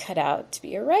not cut out to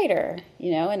be a writer,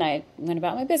 and I went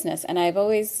about my business. And I've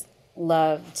always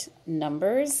loved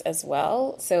numbers as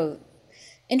well. So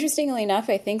interestingly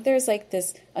enough, I think there's like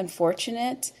this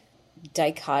unfortunate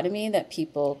dichotomy that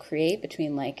people create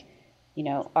between like,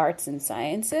 arts and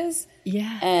sciences.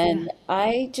 Yeah. And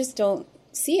I just don't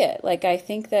see it. Like, I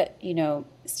think that,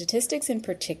 statistics in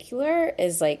particular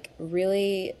is like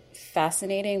really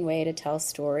fascinating way to tell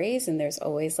stories. And there's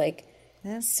always like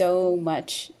so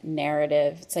much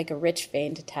narrative. It's like a rich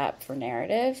vein to tap for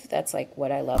narrative. That's like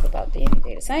what I love about being a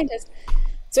data scientist.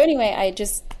 So anyway, I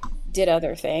just did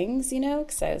other things,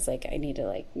 because I was like, I need to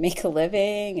like make a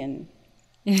living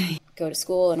and go to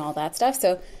school and all that stuff.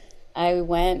 So I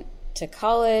went to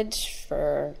college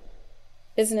for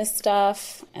business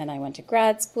stuff, and I went to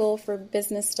grad school for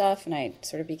business stuff, and I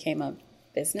sort of became a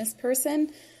business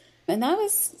person. And that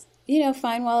was,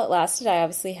 fine while it lasted. I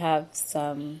obviously have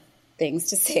some things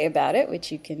to say about it,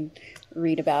 which you can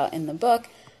read about in the book.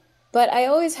 But I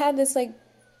always had this like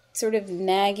sort of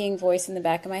nagging voice in the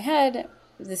back of my head,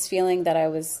 this feeling that I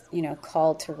was,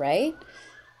 called to write.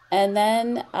 And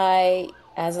then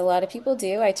as a lot of people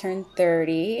do, I turned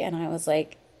 30 and I was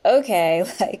like, okay,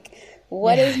 like,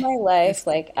 what is my life?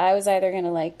 Like, I was either going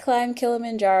to like climb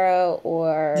Kilimanjaro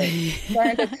or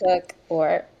learn to cook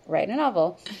or write a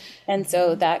novel. And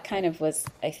so that kind of was,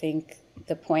 I think,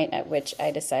 the point at which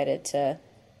I decided to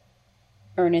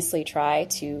earnestly try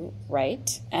to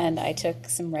write. And I took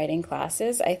some writing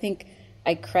classes. I think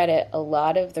I credit a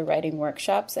lot of the writing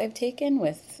workshops I've taken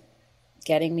with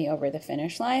getting me over the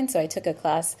finish line. So I took a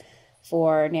class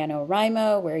for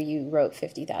NaNoWriMo where you wrote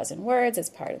 50,000 words as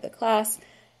part of the class.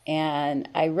 And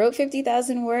I wrote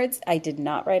 50,000 words. I did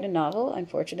not write a novel,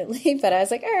 unfortunately, but I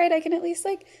was like, all right, I can at least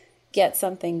like get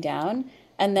something down.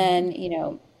 And then,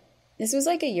 this was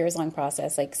like a years-long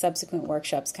process. Like subsequent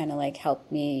workshops kind of like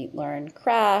helped me learn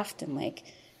craft and like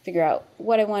figure out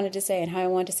what I wanted to say and how I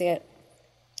wanted to say it.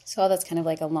 So that's kind of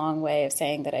like a long way of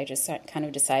saying that I just kind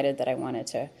of decided that I wanted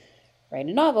to write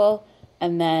a novel.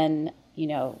 And then,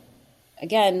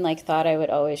 again, like thought I would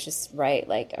always just write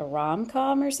like a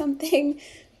rom-com or something,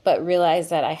 but realized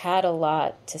that I had a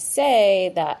lot to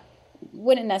say that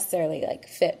wouldn't necessarily like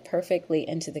fit perfectly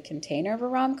into the container of a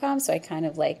rom-com. So I kind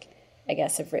of like, I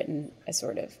guess, have written a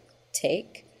sort of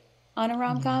take on a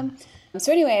rom-com.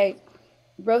 So anyway, I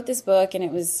wrote this book and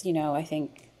it was, I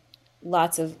think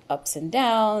lots of ups and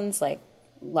downs, like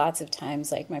lots of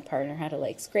times like my partner had to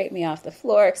like scrape me off the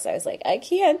floor because I was like, I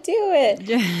can't do it.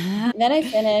 And then I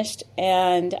finished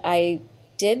and I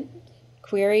did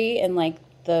query in like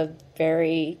the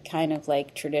very kind of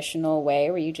like traditional way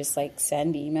where you just like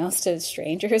send emails to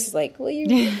strangers like, will you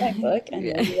read my book and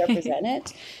will you represent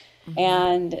it?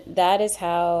 And that is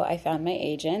how I found my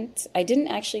agent. I didn't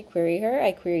actually query her.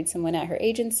 I queried someone at her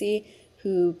agency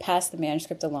who passed the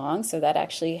manuscript along. So that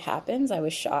actually happens. I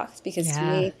was shocked because to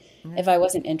me, if I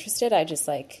wasn't interested, I just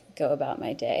like go about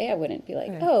my day. I wouldn't be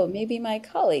like, oh, maybe my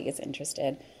colleague is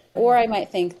interested. Or I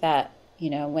might think that,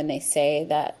 when they say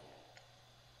that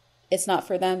it's not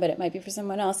for them, but it might be for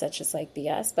someone else, that's just like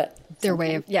BS. But their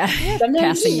way of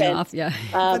passing you off. Yeah.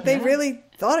 But they really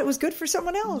thought it was good for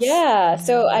someone else. Yeah.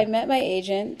 So I met my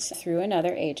agent through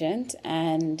another agent,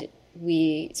 and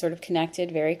we sort of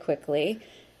connected very quickly.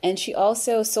 And she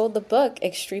also sold the book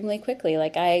extremely quickly.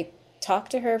 Like, I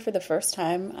talked to her for the first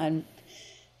time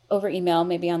over email,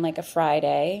 maybe on like a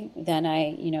Friday. Then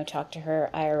I, talked to her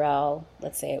IRL,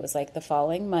 let's say it was like the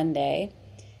following Monday,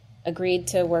 agreed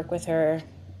to work with her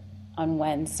on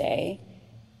Wednesday.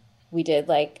 We did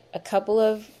like a couple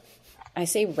of, I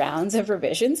say rounds of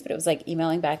revisions, but it was like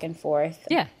emailing back and forth.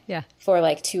 Yeah. For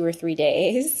like 2 or 3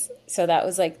 days. So that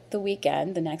was like the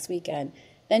next weekend.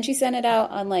 Then she sent it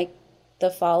out on like the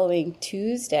following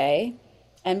Tuesday.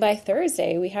 And by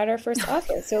Thursday, we had our first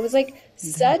author. So it was like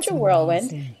such a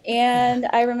whirlwind. Amazing. And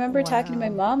I remember talking to my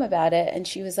mom about it, and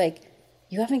she was like,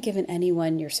 "You haven't given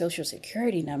anyone your social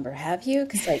security number, have you?"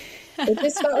 Because like it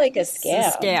just felt like a scam.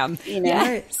 It's a scam.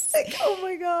 Yes. Like, oh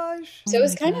my gosh. So it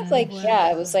was kind of like,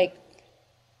 it was like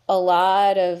a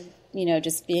lot of,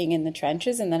 just being in the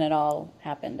trenches, and then it all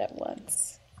happened at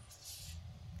once.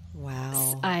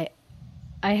 Wow.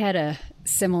 I had a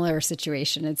similar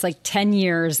situation. It's like 10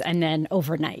 years and then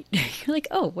overnight. You're like,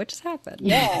 oh, what just happened?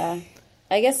 Yeah.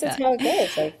 I guess that's how it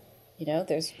goes. Like,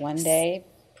 there's one day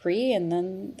pre and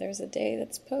then there's a day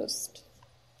that's post.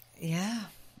 Yeah.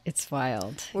 It's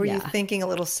wild. Were you thinking a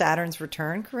little Saturn's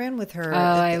return, Corinne, with her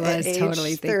I was at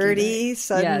totally age thinking 30,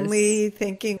 suddenly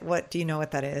thinking, do you know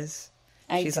what that is?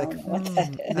 She's don't know what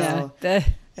that is. No.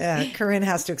 Yeah, Corinne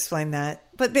has to explain that.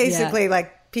 But basically,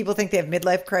 like, people think they have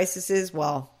midlife crises.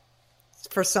 Well,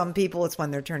 for some people, it's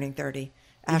when they're turning 30,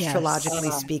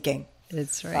 astrologically speaking.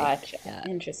 That's right. Gotcha. Yeah.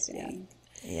 Interesting.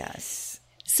 Yes.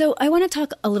 So I want to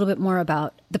talk a little bit more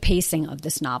about the pacing of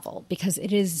this novel, because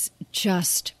it is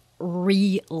just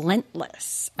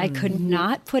relentless. I could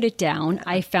not put it down.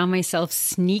 I found myself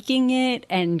sneaking it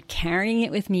and carrying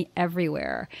it with me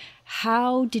everywhere.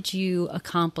 How did you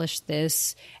accomplish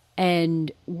this?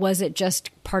 And was it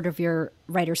just part of your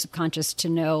writer subconscious to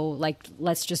know, like,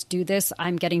 let's just do this?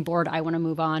 I'm getting bored. I want to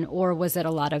move on. Or was it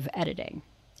a lot of editing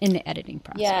in the editing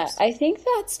process? Yeah, I think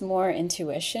that's more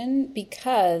intuition,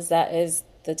 because that is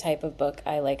the type of book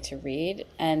I like to read.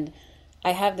 And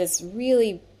I have this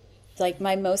really, like,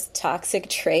 my most toxic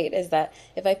trait is that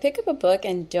if I pick up a book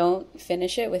and don't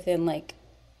finish it within like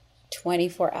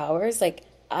 24 hours, like,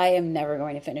 I am never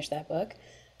going to finish that book.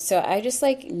 So I just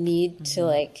like need to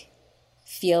like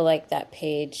feel like that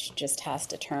page just has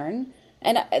to turn.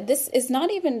 And this is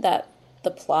not even that the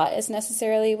plot is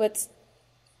necessarily what's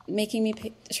making me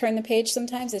turn the page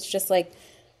sometimes. It's just like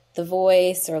the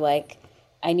voice, or like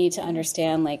I need to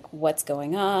understand like what's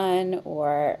going on,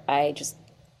 or I just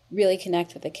really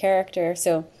connect with the character.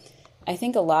 So I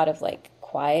think a lot of like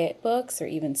quiet books or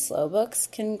even slow books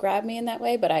can grab me in that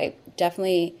way. But I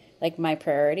definitely, like, my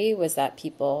priority was that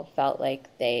people felt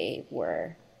like they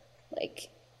were like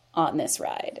on this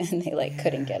ride and they like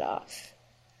couldn't get off.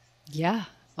 Yeah.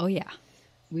 Oh yeah.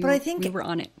 I think we were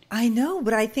on it. I know,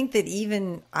 but I think that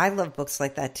even I love books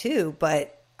like that too.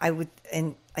 But I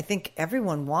think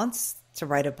everyone wants to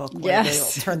write a book where they'll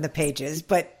turn the pages,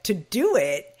 but to do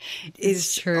it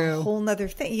is true. A whole nother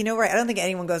thing. Right? I don't think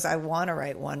anyone goes, I want to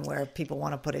write one where people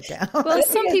want to put it down. Well,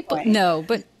 some people no,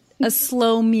 but a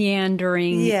slow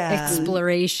meandering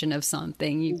exploration of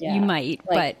something you might,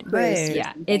 like, but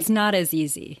it's not as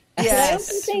easy. Yes, I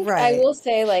also think I will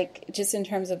say, like, just in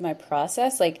terms of my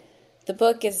process, like, the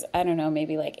book is, I don't know,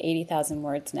 maybe like 80,000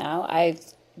 words now. I've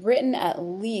written at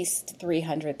least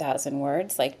 300,000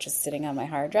 words, like, just sitting on my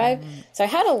hard drive. So I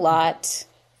had a lot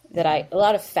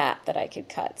of fat that I could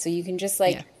cut. So you can just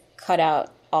like cut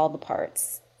out all the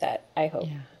parts that I hope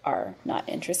are not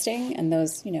interesting, and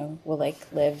those, will like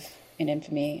live in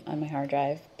infamy on my hard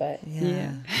drive. But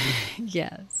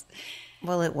Yes.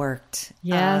 Well, it worked.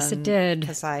 Yes, it did.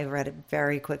 Because I read it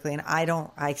very quickly, and I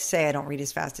don't read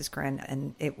as fast as Corinne,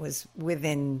 and it was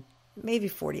within maybe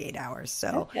 48 hours.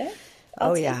 So, it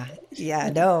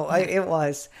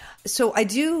was. So I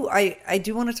do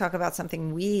want to talk about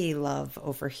something we love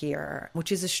over here,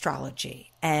 which is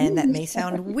astrology, and that may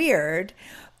sound weird,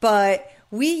 but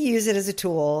we use it as a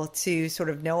tool to sort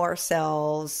of know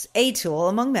ourselves, a tool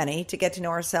among many to get to know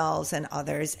ourselves and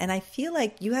others. And I feel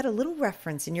like you had a little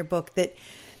reference in your book that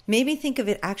made me think of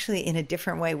it actually in a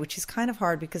different way, which is kind of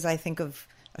hard because I think of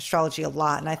astrology a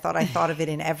lot, and I thought of it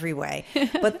in every way.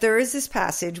 But there is this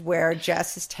passage where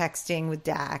Jess is texting with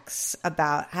Dax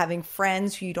about having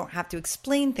friends who you don't have to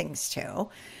explain things to.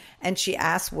 And she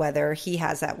asks whether he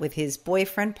has that with his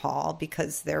boyfriend, Paul,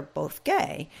 because they're both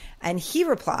gay. And he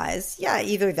replies, yeah,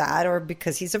 either that or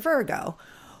because he's a Virgo,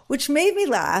 which made me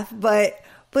laugh. But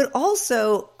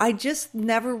also, I just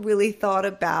never really thought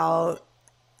about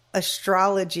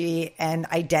astrology and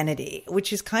identity,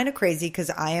 which is kind of crazy because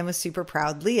I am a super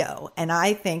proud Leo. And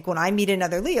I think when I meet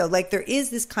another Leo, like there is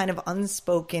this kind of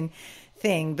unspoken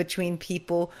thing between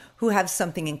people who have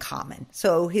something in common.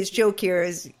 So his joke here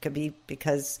is, it could be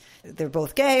because they're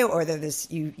both gay, or they're this,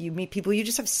 you meet people, you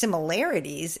just have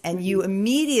similarities, and you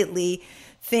immediately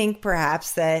think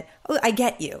perhaps that, oh, I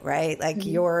get you, right? Like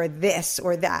you're this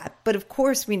or that. But of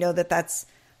course we know that that's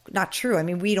not true. I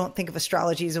mean, we don't think of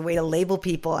astrology as a way to label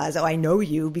people as, oh, I know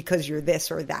you because you're this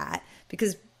or that,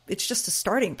 because it's just a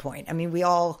starting point. I mean, we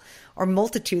all are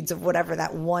multitudes of whatever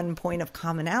that one point of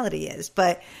commonality is.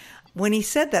 But when he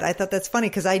said that, I thought that's funny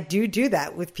because I do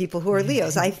that with people who are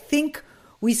Leos. I think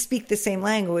we speak the same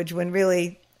language when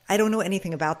really I don't know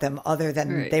anything about them other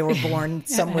than they were born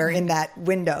somewhere in that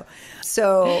window.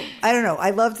 So I don't know. I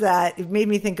loved that. It made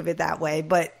me think of it that way.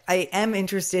 But I am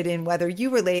interested in whether you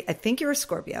relate. I think you're a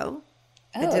Scorpio.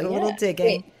 I did a little digging.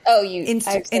 Wait. Oh,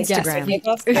 Instagram.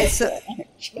 Yes,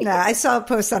 I saw a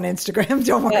post on Instagram.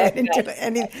 Don't worry, I didn't do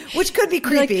any, which could be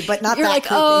creepy, but not you're that like,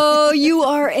 creepy. oh, you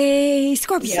are a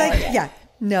Scorpio.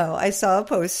 No, I saw a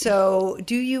post. So,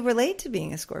 do you relate to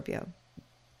being a Scorpio?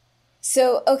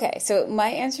 So my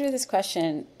answer to this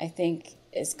question, I think,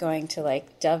 is going to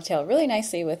like dovetail really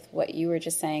nicely with what you were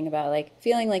just saying about like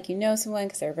feeling like you know someone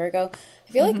because they're Virgo.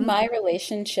 I feel like my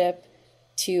relationship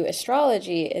to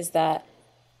astrology is that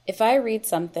if I read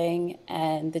something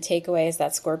and the takeaway is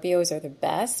that Scorpios are the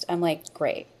best, I'm like,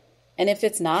 great. And if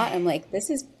it's not, I'm like,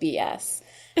 this is BS.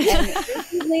 And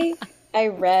recently I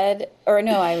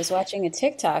was watching a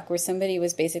TikTok where somebody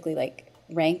was basically like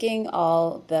ranking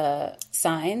all the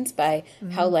signs by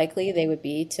how likely they would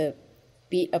be to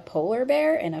beat a polar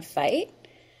bear in a fight.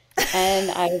 And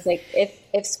I was like,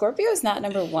 if Scorpio is not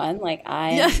number one, like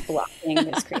I am blocking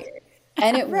this creator.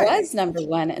 And it was number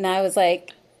one. And I was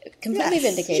like, completely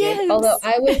vindicated. Yes. Although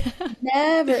I would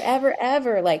never, ever,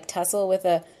 ever like tussle with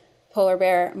a polar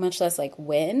bear, much less like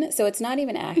win. So it's not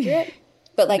even accurate,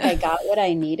 but like I got what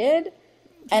I needed.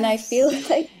 And I feel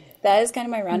like that is kind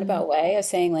of my roundabout way of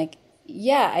saying like,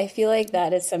 yeah, I feel like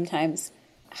that is sometimes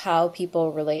how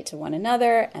people relate to one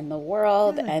another and the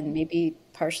world, and maybe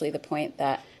partially the point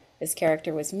that this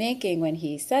character was making when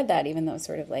he said that, even though it's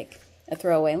sort of like a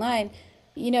throwaway line.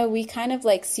 You know, we kind of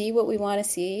like see what we want to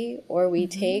see, or we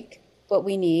take what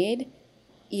we need,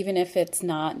 even if it's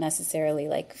not necessarily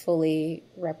like fully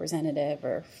representative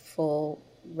or full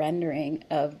rendering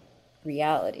of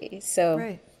reality.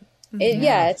 So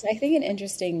it's, I think, an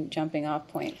interesting jumping off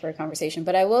point for a conversation.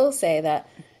 But I will say that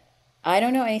I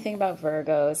don't know anything about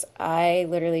Virgos. I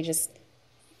literally just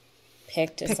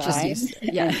picked a sign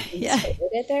and inserted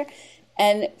it there.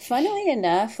 And funnily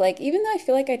enough, like, even though I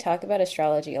feel like I talk about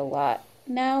astrology a lot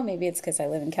now, maybe it's because I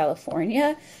live in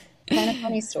California, kind of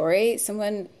funny story.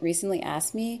 Someone recently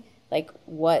asked me, like,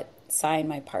 what sign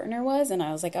my partner was. And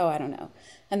I was like, oh, I don't know.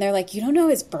 And they're like, you don't know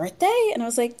his birthday? And I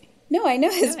was like, no, I know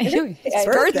his birthday. His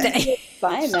birthday.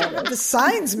 The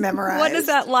signs memorized. What does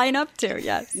that line up to?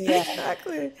 Yes. Yeah.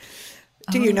 Exactly.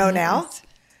 Do you know now?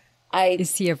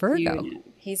 Is he a Virgo?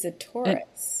 He's a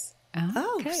Taurus.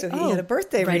 Okay. So he had a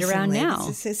birthday right recently. around now.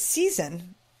 This is his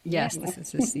season. Yes, this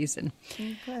is his season.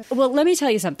 Okay. Well, let me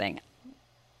tell you something.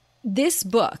 This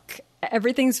book,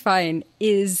 Everything's Fine,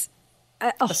 is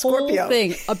a whole Scorpio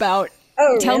thing about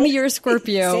tell me you're a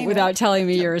Scorpio without telling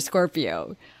me you're a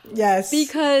Scorpio. Yes.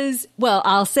 Because, well,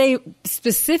 I'll say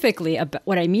specifically about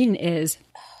what I mean is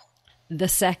the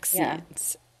sex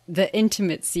scenes, the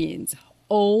intimate scenes.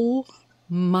 Oh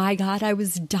my God, I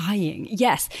was dying.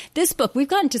 Yes, this book, we've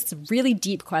gotten to some really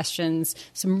deep questions,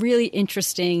 some really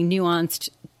interesting, nuanced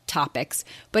topics,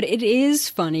 but it is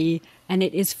funny and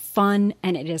it is fun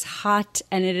and it is hot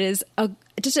and it is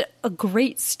just a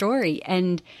great story.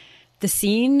 And the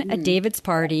scene at David's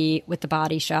party with the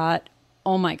body shot,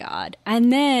 oh my God.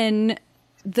 And then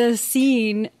the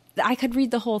scene, I could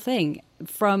read the whole thing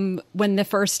from when the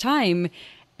first time,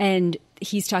 and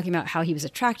he's talking about how he was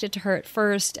attracted to her at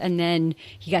first and then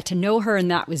he got to know her and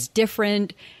that was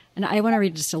different. And I want to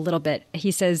read just a little bit.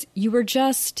 He says, you were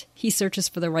just, he searches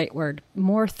for the right word,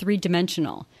 more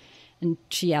three-dimensional. And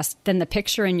she asks, then the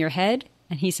picture in your head?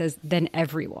 And he says, then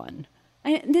everyone.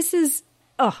 And this is,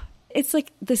 it's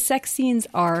like the sex scenes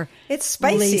are it's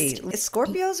spicy.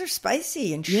 Scorpios are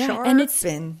spicy and sharp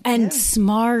and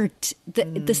smart.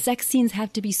 The sex scenes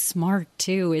have to be smart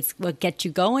too. It's what gets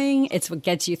you going. It's what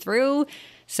gets you through.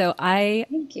 So I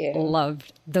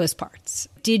loved those parts.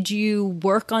 Did you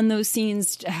work on those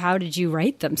scenes? How did you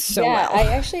write them so well?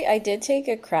 I did take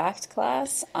a craft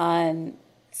class on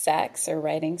sex or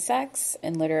writing sex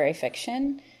in literary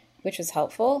fiction, which was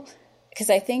helpful because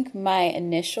I think my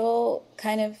initial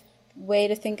kind of way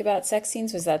to think about sex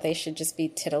scenes was that they should just be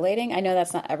titillating. I know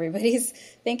that's not everybody's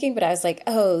thinking, but I was like,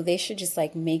 oh, they should just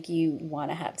like make you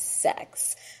want to have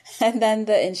sex. And then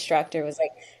the instructor was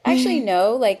like, actually,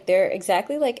 no, like they're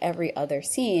exactly like every other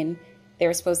scene. They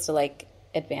were supposed to like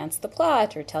advance the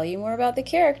plot or tell you more about the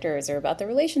characters or about the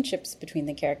relationships between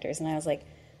the characters. And I was like,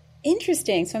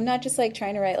 interesting. So I'm not just like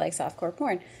trying to write like softcore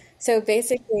porn. So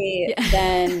basically,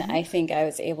 then I think I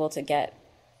was able to get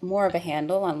more of a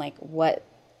handle on like what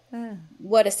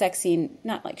a sex scene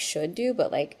not like should do,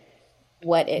 but like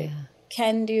what it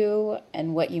can do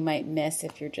and what you might miss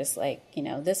if you're just like, you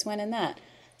know, this one and that.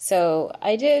 So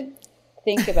I did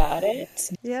think about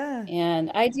it.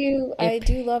 And I do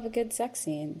love a good sex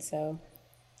scene. So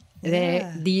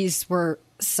these were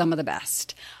some of the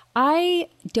best. I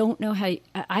don't know how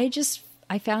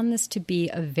I found this to be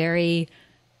a very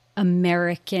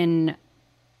American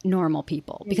Normal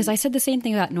People, because I said the same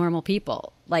thing about Normal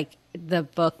People, like the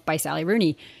book by Sally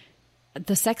Rooney.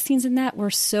 The sex scenes in that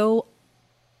were so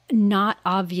not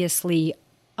obviously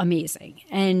amazing.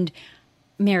 And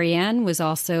Marianne was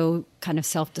also kind of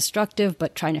self-destructive,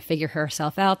 but trying to figure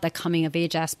herself out, the coming of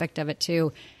age aspect of it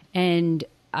too. And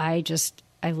I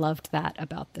loved that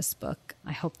about this book.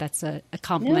 I hope that's a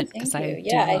compliment, because I do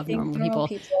love normal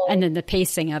people. And then the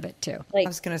pacing of it too. Like, I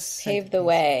was going to pave the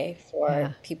way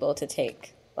for people to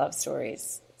take love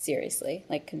stories seriously,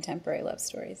 like contemporary love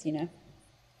stories, you know?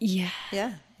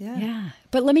 Yeah.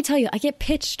 But let me tell you, I get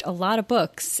pitched a lot of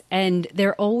books, and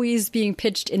they're always being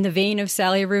pitched in the vein of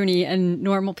Sally Rooney and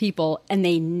Normal People, and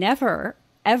they never,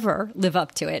 ever live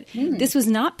up to it. This was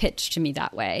not pitched to me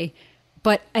that way.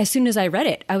 But as soon as I read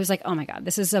it, I was like, "Oh my God,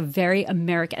 this is a very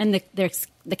American." And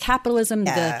the capitalism,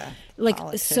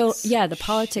 politics. The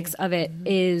politics of it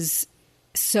is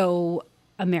so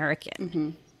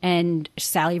American. And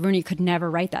Sally Rooney could never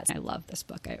write that. I love this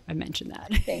book. I mentioned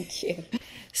that. Thank you.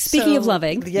 Speaking of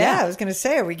loving, I was going to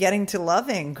say, are we getting to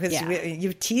loving? Because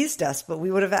you teased us, but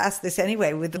we would have asked this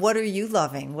anyway. What are you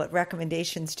loving? What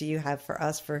recommendations do you have for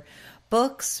us for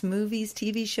books, movies,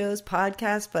 TV shows,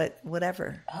 podcasts, but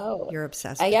whatever you're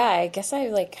obsessed with? I guess I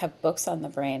like have books on the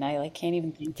brain. I like can't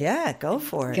even think. Yeah, go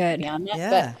for it. Good. Beyond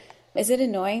that. But is it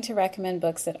annoying to recommend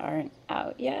books that aren't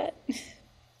out yet?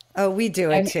 Oh, we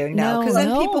do it too. Because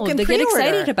then people can they get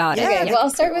excited about it. Okay, well, I'll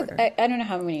start with, I don't know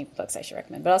how many books I should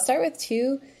recommend, but I'll start with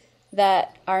two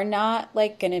that are not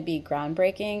like going to be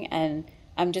groundbreaking. And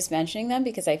I'm just mentioning them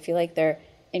because I feel like they're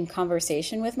in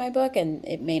conversation with my book, and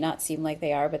it may not seem like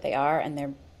they are, but they are. And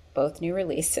they're both new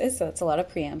releases. So it's a lot of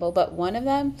preamble. But one of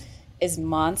them is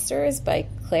Monsters by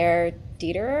Claire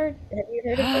Dederer. Have you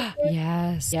heard of this book?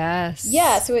 Yes.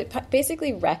 Yeah, so it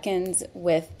basically reckons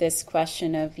with this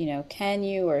question of, you know, can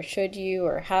you or should you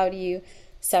or how do you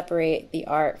separate the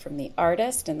art from the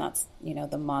artist? And that's, you know,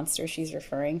 the monster she's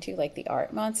referring to, like the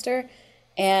art monster.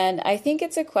 And I think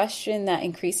it's a question that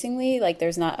increasingly, like,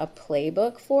 there's not a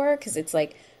playbook for, because it's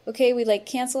like, okay, we like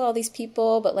cancel all these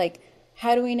people, but like,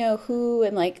 how do we know who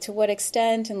and like to what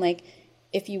extent? And like,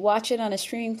 if you watch it on a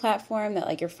streaming platform that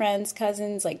like your friend's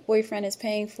cousin's like boyfriend is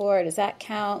paying for, does that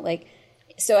count? Like,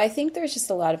 so I think there's just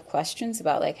a lot of questions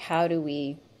about like, how do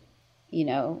we, you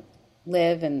know,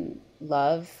 live and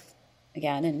love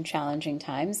again in challenging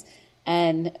times.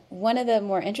 And one of the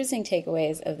more interesting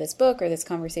takeaways of this book, or this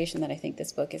conversation that I think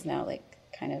this book is now like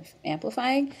kind of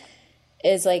amplifying,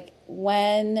 is like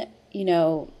when, you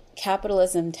know,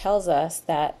 capitalism tells us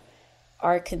that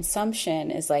our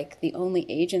consumption is like the only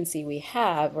agency we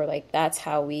have, or like that's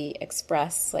how we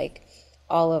express like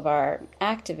all of our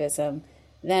activism,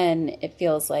 then it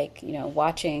feels like, you know,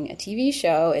 watching a TV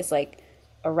show is like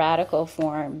a radical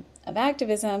form of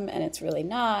activism, and it's really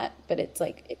not, but it's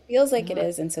like, it feels like it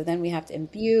is. And so then we have to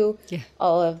imbue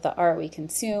all of the art we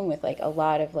consume with like a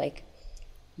lot of like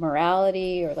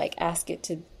morality, or like ask it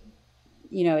to,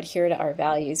 you know, adhere to our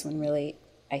values, when really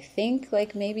I think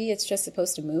like maybe it's just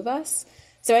supposed to move us.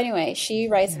 So anyway, she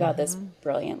writes about this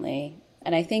brilliantly.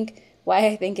 And I think why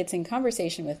I think it's in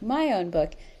conversation with my own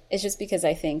book is just because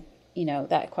I think, you know,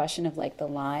 that question of like the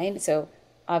line. So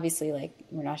obviously, like,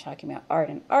 we're not talking about art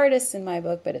and artists in my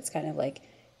book, but it's kind of like,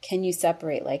 can you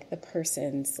separate like the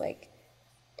person's like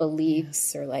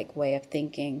beliefs or like way of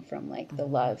thinking from like the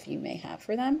love you may have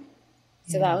for them?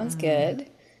 So that one's good.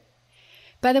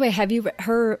 By the way, have you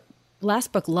her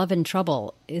last book, Love and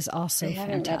Trouble, is also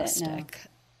fantastic. fantastic. Read it,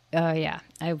 no. Oh yeah,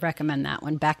 I recommend that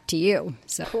one. Back to you.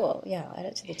 So cool. Yeah, I'll add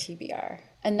it to the TBR.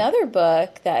 Another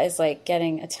book that is like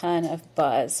getting a ton of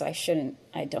buzz, so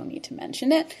I don't need to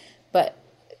mention it, but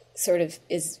sort of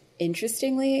is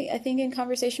interestingly, I think, in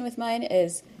conversation with mine,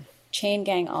 is Chain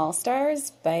Gang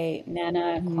All-Stars by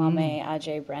Nana Kwame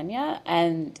Adjei-Brenya.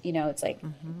 And, it's like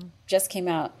just came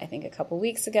out, I think, a couple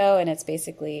weeks ago. And it's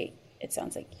basically, it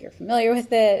sounds like you're familiar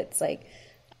with it. It's like,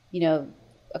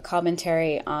 a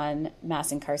commentary on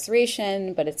mass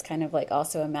incarceration, but it's kind of like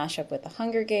also a mashup with the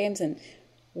Hunger Games. And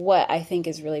what I think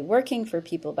is really working for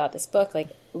people about this book, like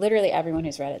literally everyone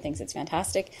who's read it thinks it's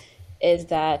fantastic, is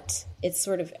that it's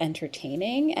sort of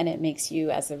entertaining and it makes you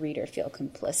as the reader feel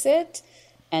complicit.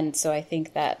 And so I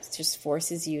think that just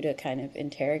forces you to kind of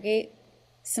interrogate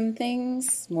some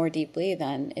things more deeply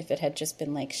than if it had just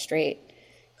been like straight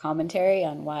commentary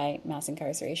on why mass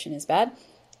incarceration is bad.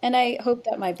 And I hope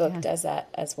that my book does that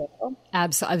as well.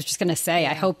 Absolutely. I was just going to say,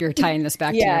 I hope you're tying this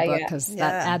back to your book because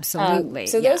that absolutely.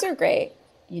 So those are great.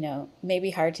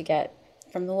 Maybe hard to get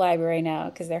from the library now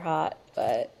because they're hot,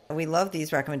 but. We love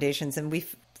these recommendations, and we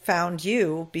found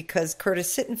you because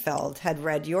Curtis Sittenfeld had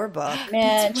read your book.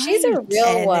 Man, she's a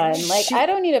real one. Like, I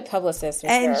don't need a publicist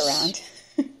with her around.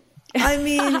 I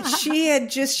mean,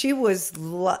 she was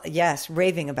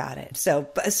raving about it. So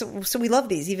we love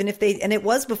these, even if and it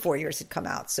was before yours had come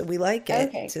out. So we like it.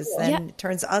 Okay, cool. Then it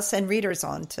turns us and readers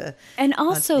on to. And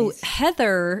also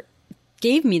Heather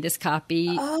gave me this copy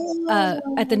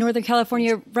at the Northern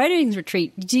California Writings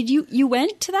Retreat. Did you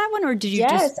went to that one, or did you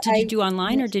you do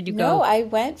online, or did you go? No, I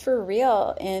went for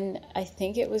real in, I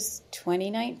think it was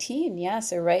 2019. Yeah,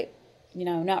 so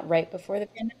not right before the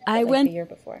pandemic. I went the year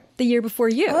before. The year before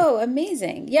you. Oh,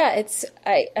 amazing! Yeah,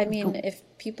 I mean, if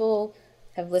people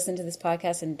have listened to this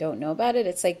podcast and don't know about it,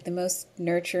 it's like the most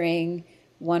nurturing,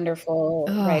 wonderful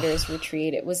writers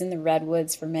retreat. It was in the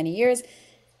Redwoods for many years.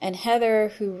 And Heather,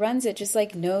 who runs it, just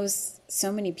like knows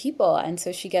so many people. And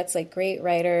so she gets like great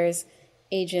writers,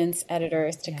 agents,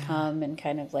 editors to come and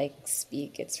kind of like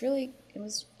speak. It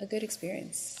was a good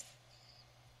experience.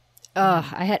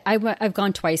 I've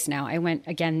gone twice now. I went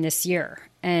again this year,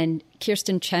 and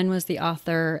Kirsten Chen was the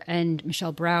author and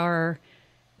Michelle Brower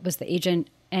was the agent,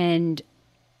 and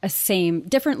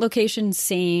different location,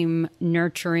 same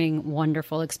nurturing,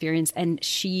 wonderful experience. And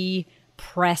she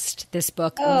pressed this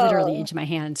book literally into my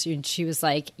hands, and she was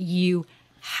like, "You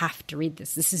have to read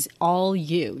this. This is all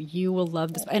you. You will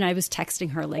love this." And I was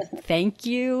texting her like, "Thank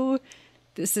you.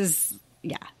 This is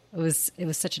it was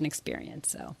such an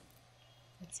experience." So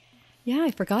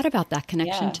I forgot about that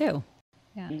connection too.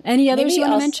 Yeah. Any others you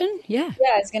want to mention? Yeah,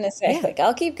 I was gonna say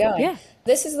I'll keep going. Yeah.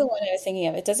 This is the one I was thinking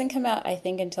of. It doesn't come out, I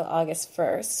think, until August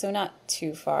 1st, so not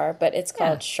too far. But it's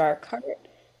called Shark Heart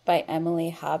by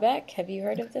Emily Habeck. Have you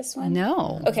heard of this one?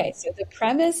 No. Okay, so the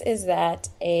premise is that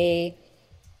a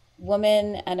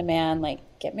woman and a man like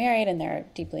get married and they're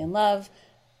deeply in love,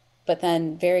 but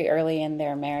then very early in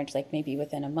their marriage, like maybe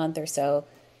within a month or so,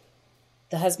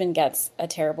 the husband gets a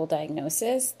terrible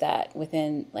diagnosis that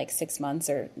within like 6 months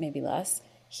or maybe less,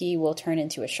 he will turn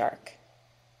into a shark.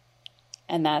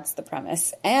 And that's the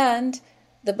premise. And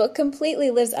the book completely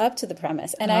lives up to the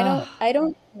premise. And I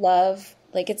don't love,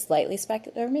 like, it's lightly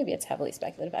speculative, or maybe it's heavily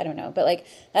speculative, I don't know. But like,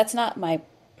 that's not my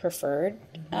preferred,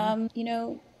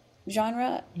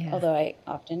 genre, although I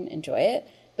often enjoy it.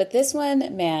 But this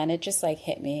one, man, it just like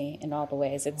hit me in all the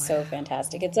ways. It's so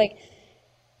fantastic. It's like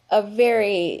a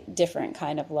very different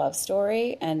kind of love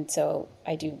story. And so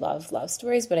I do love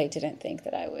stories, but I didn't think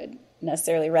that I would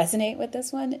necessarily resonate with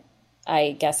this one.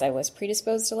 I guess I was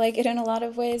predisposed to like it in a lot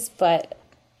of ways, but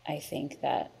I think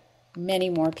that many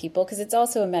more people, because it's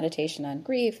also a meditation on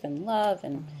grief and love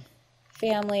and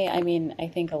family. I mean, I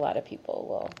think a lot of people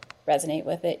will resonate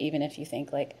with it, even if you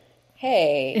think like,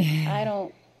 hey, I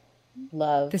don't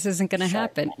love this isn't going to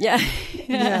happen. Yeah.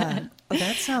 Oh,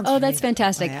 that sounds that's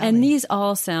fantastic. And these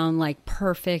all sound like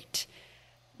perfect,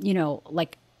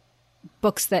 like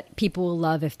books that people will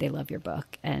love if they love your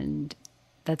book. And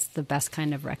that's the best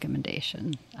kind of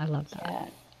recommendation. I love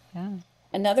that. Yeah.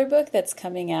 Another book that's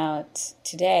coming out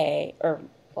today,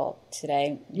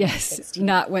 today. Yes,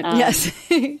 not when. Yes,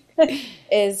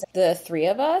 is The Three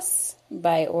of Us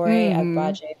by Ore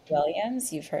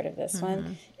Agbaje-Williams. You've heard of this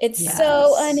one? It's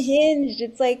so unhinged.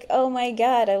 It's like, oh my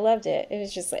god, I loved it. It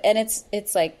was just, and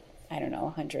it's like, I don't know,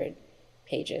 100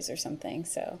 pages or something.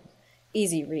 So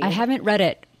easy read. I haven't read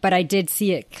it, but I did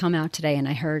see it come out today, and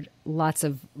I heard lots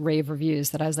of rave reviews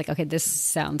that I was like, okay, this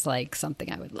sounds like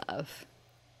something I would love.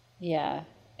 Yeah.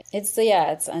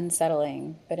 It's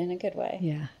unsettling, but in a good way.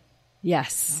 Yeah.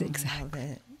 Yes,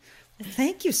 exactly. Well,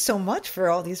 thank you so much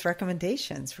for all these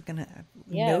recommendations. We're going to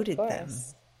noted them.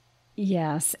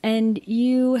 Yes. And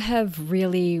you have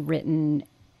really written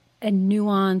a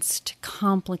nuanced,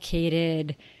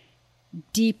 complicated,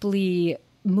 deeply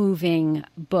moving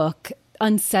book,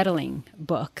 unsettling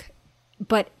book,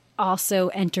 but also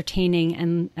entertaining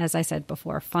and, as I said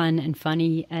before, fun and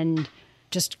funny and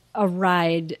just a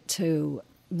ride to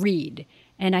read.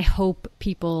 And I hope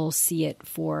people see it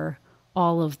for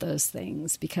all of those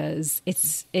things because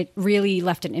it really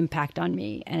left an impact on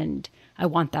me, and I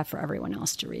want that for everyone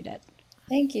else to read it.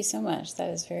 Thank you so much. That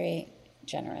is very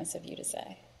generous of you to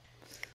say.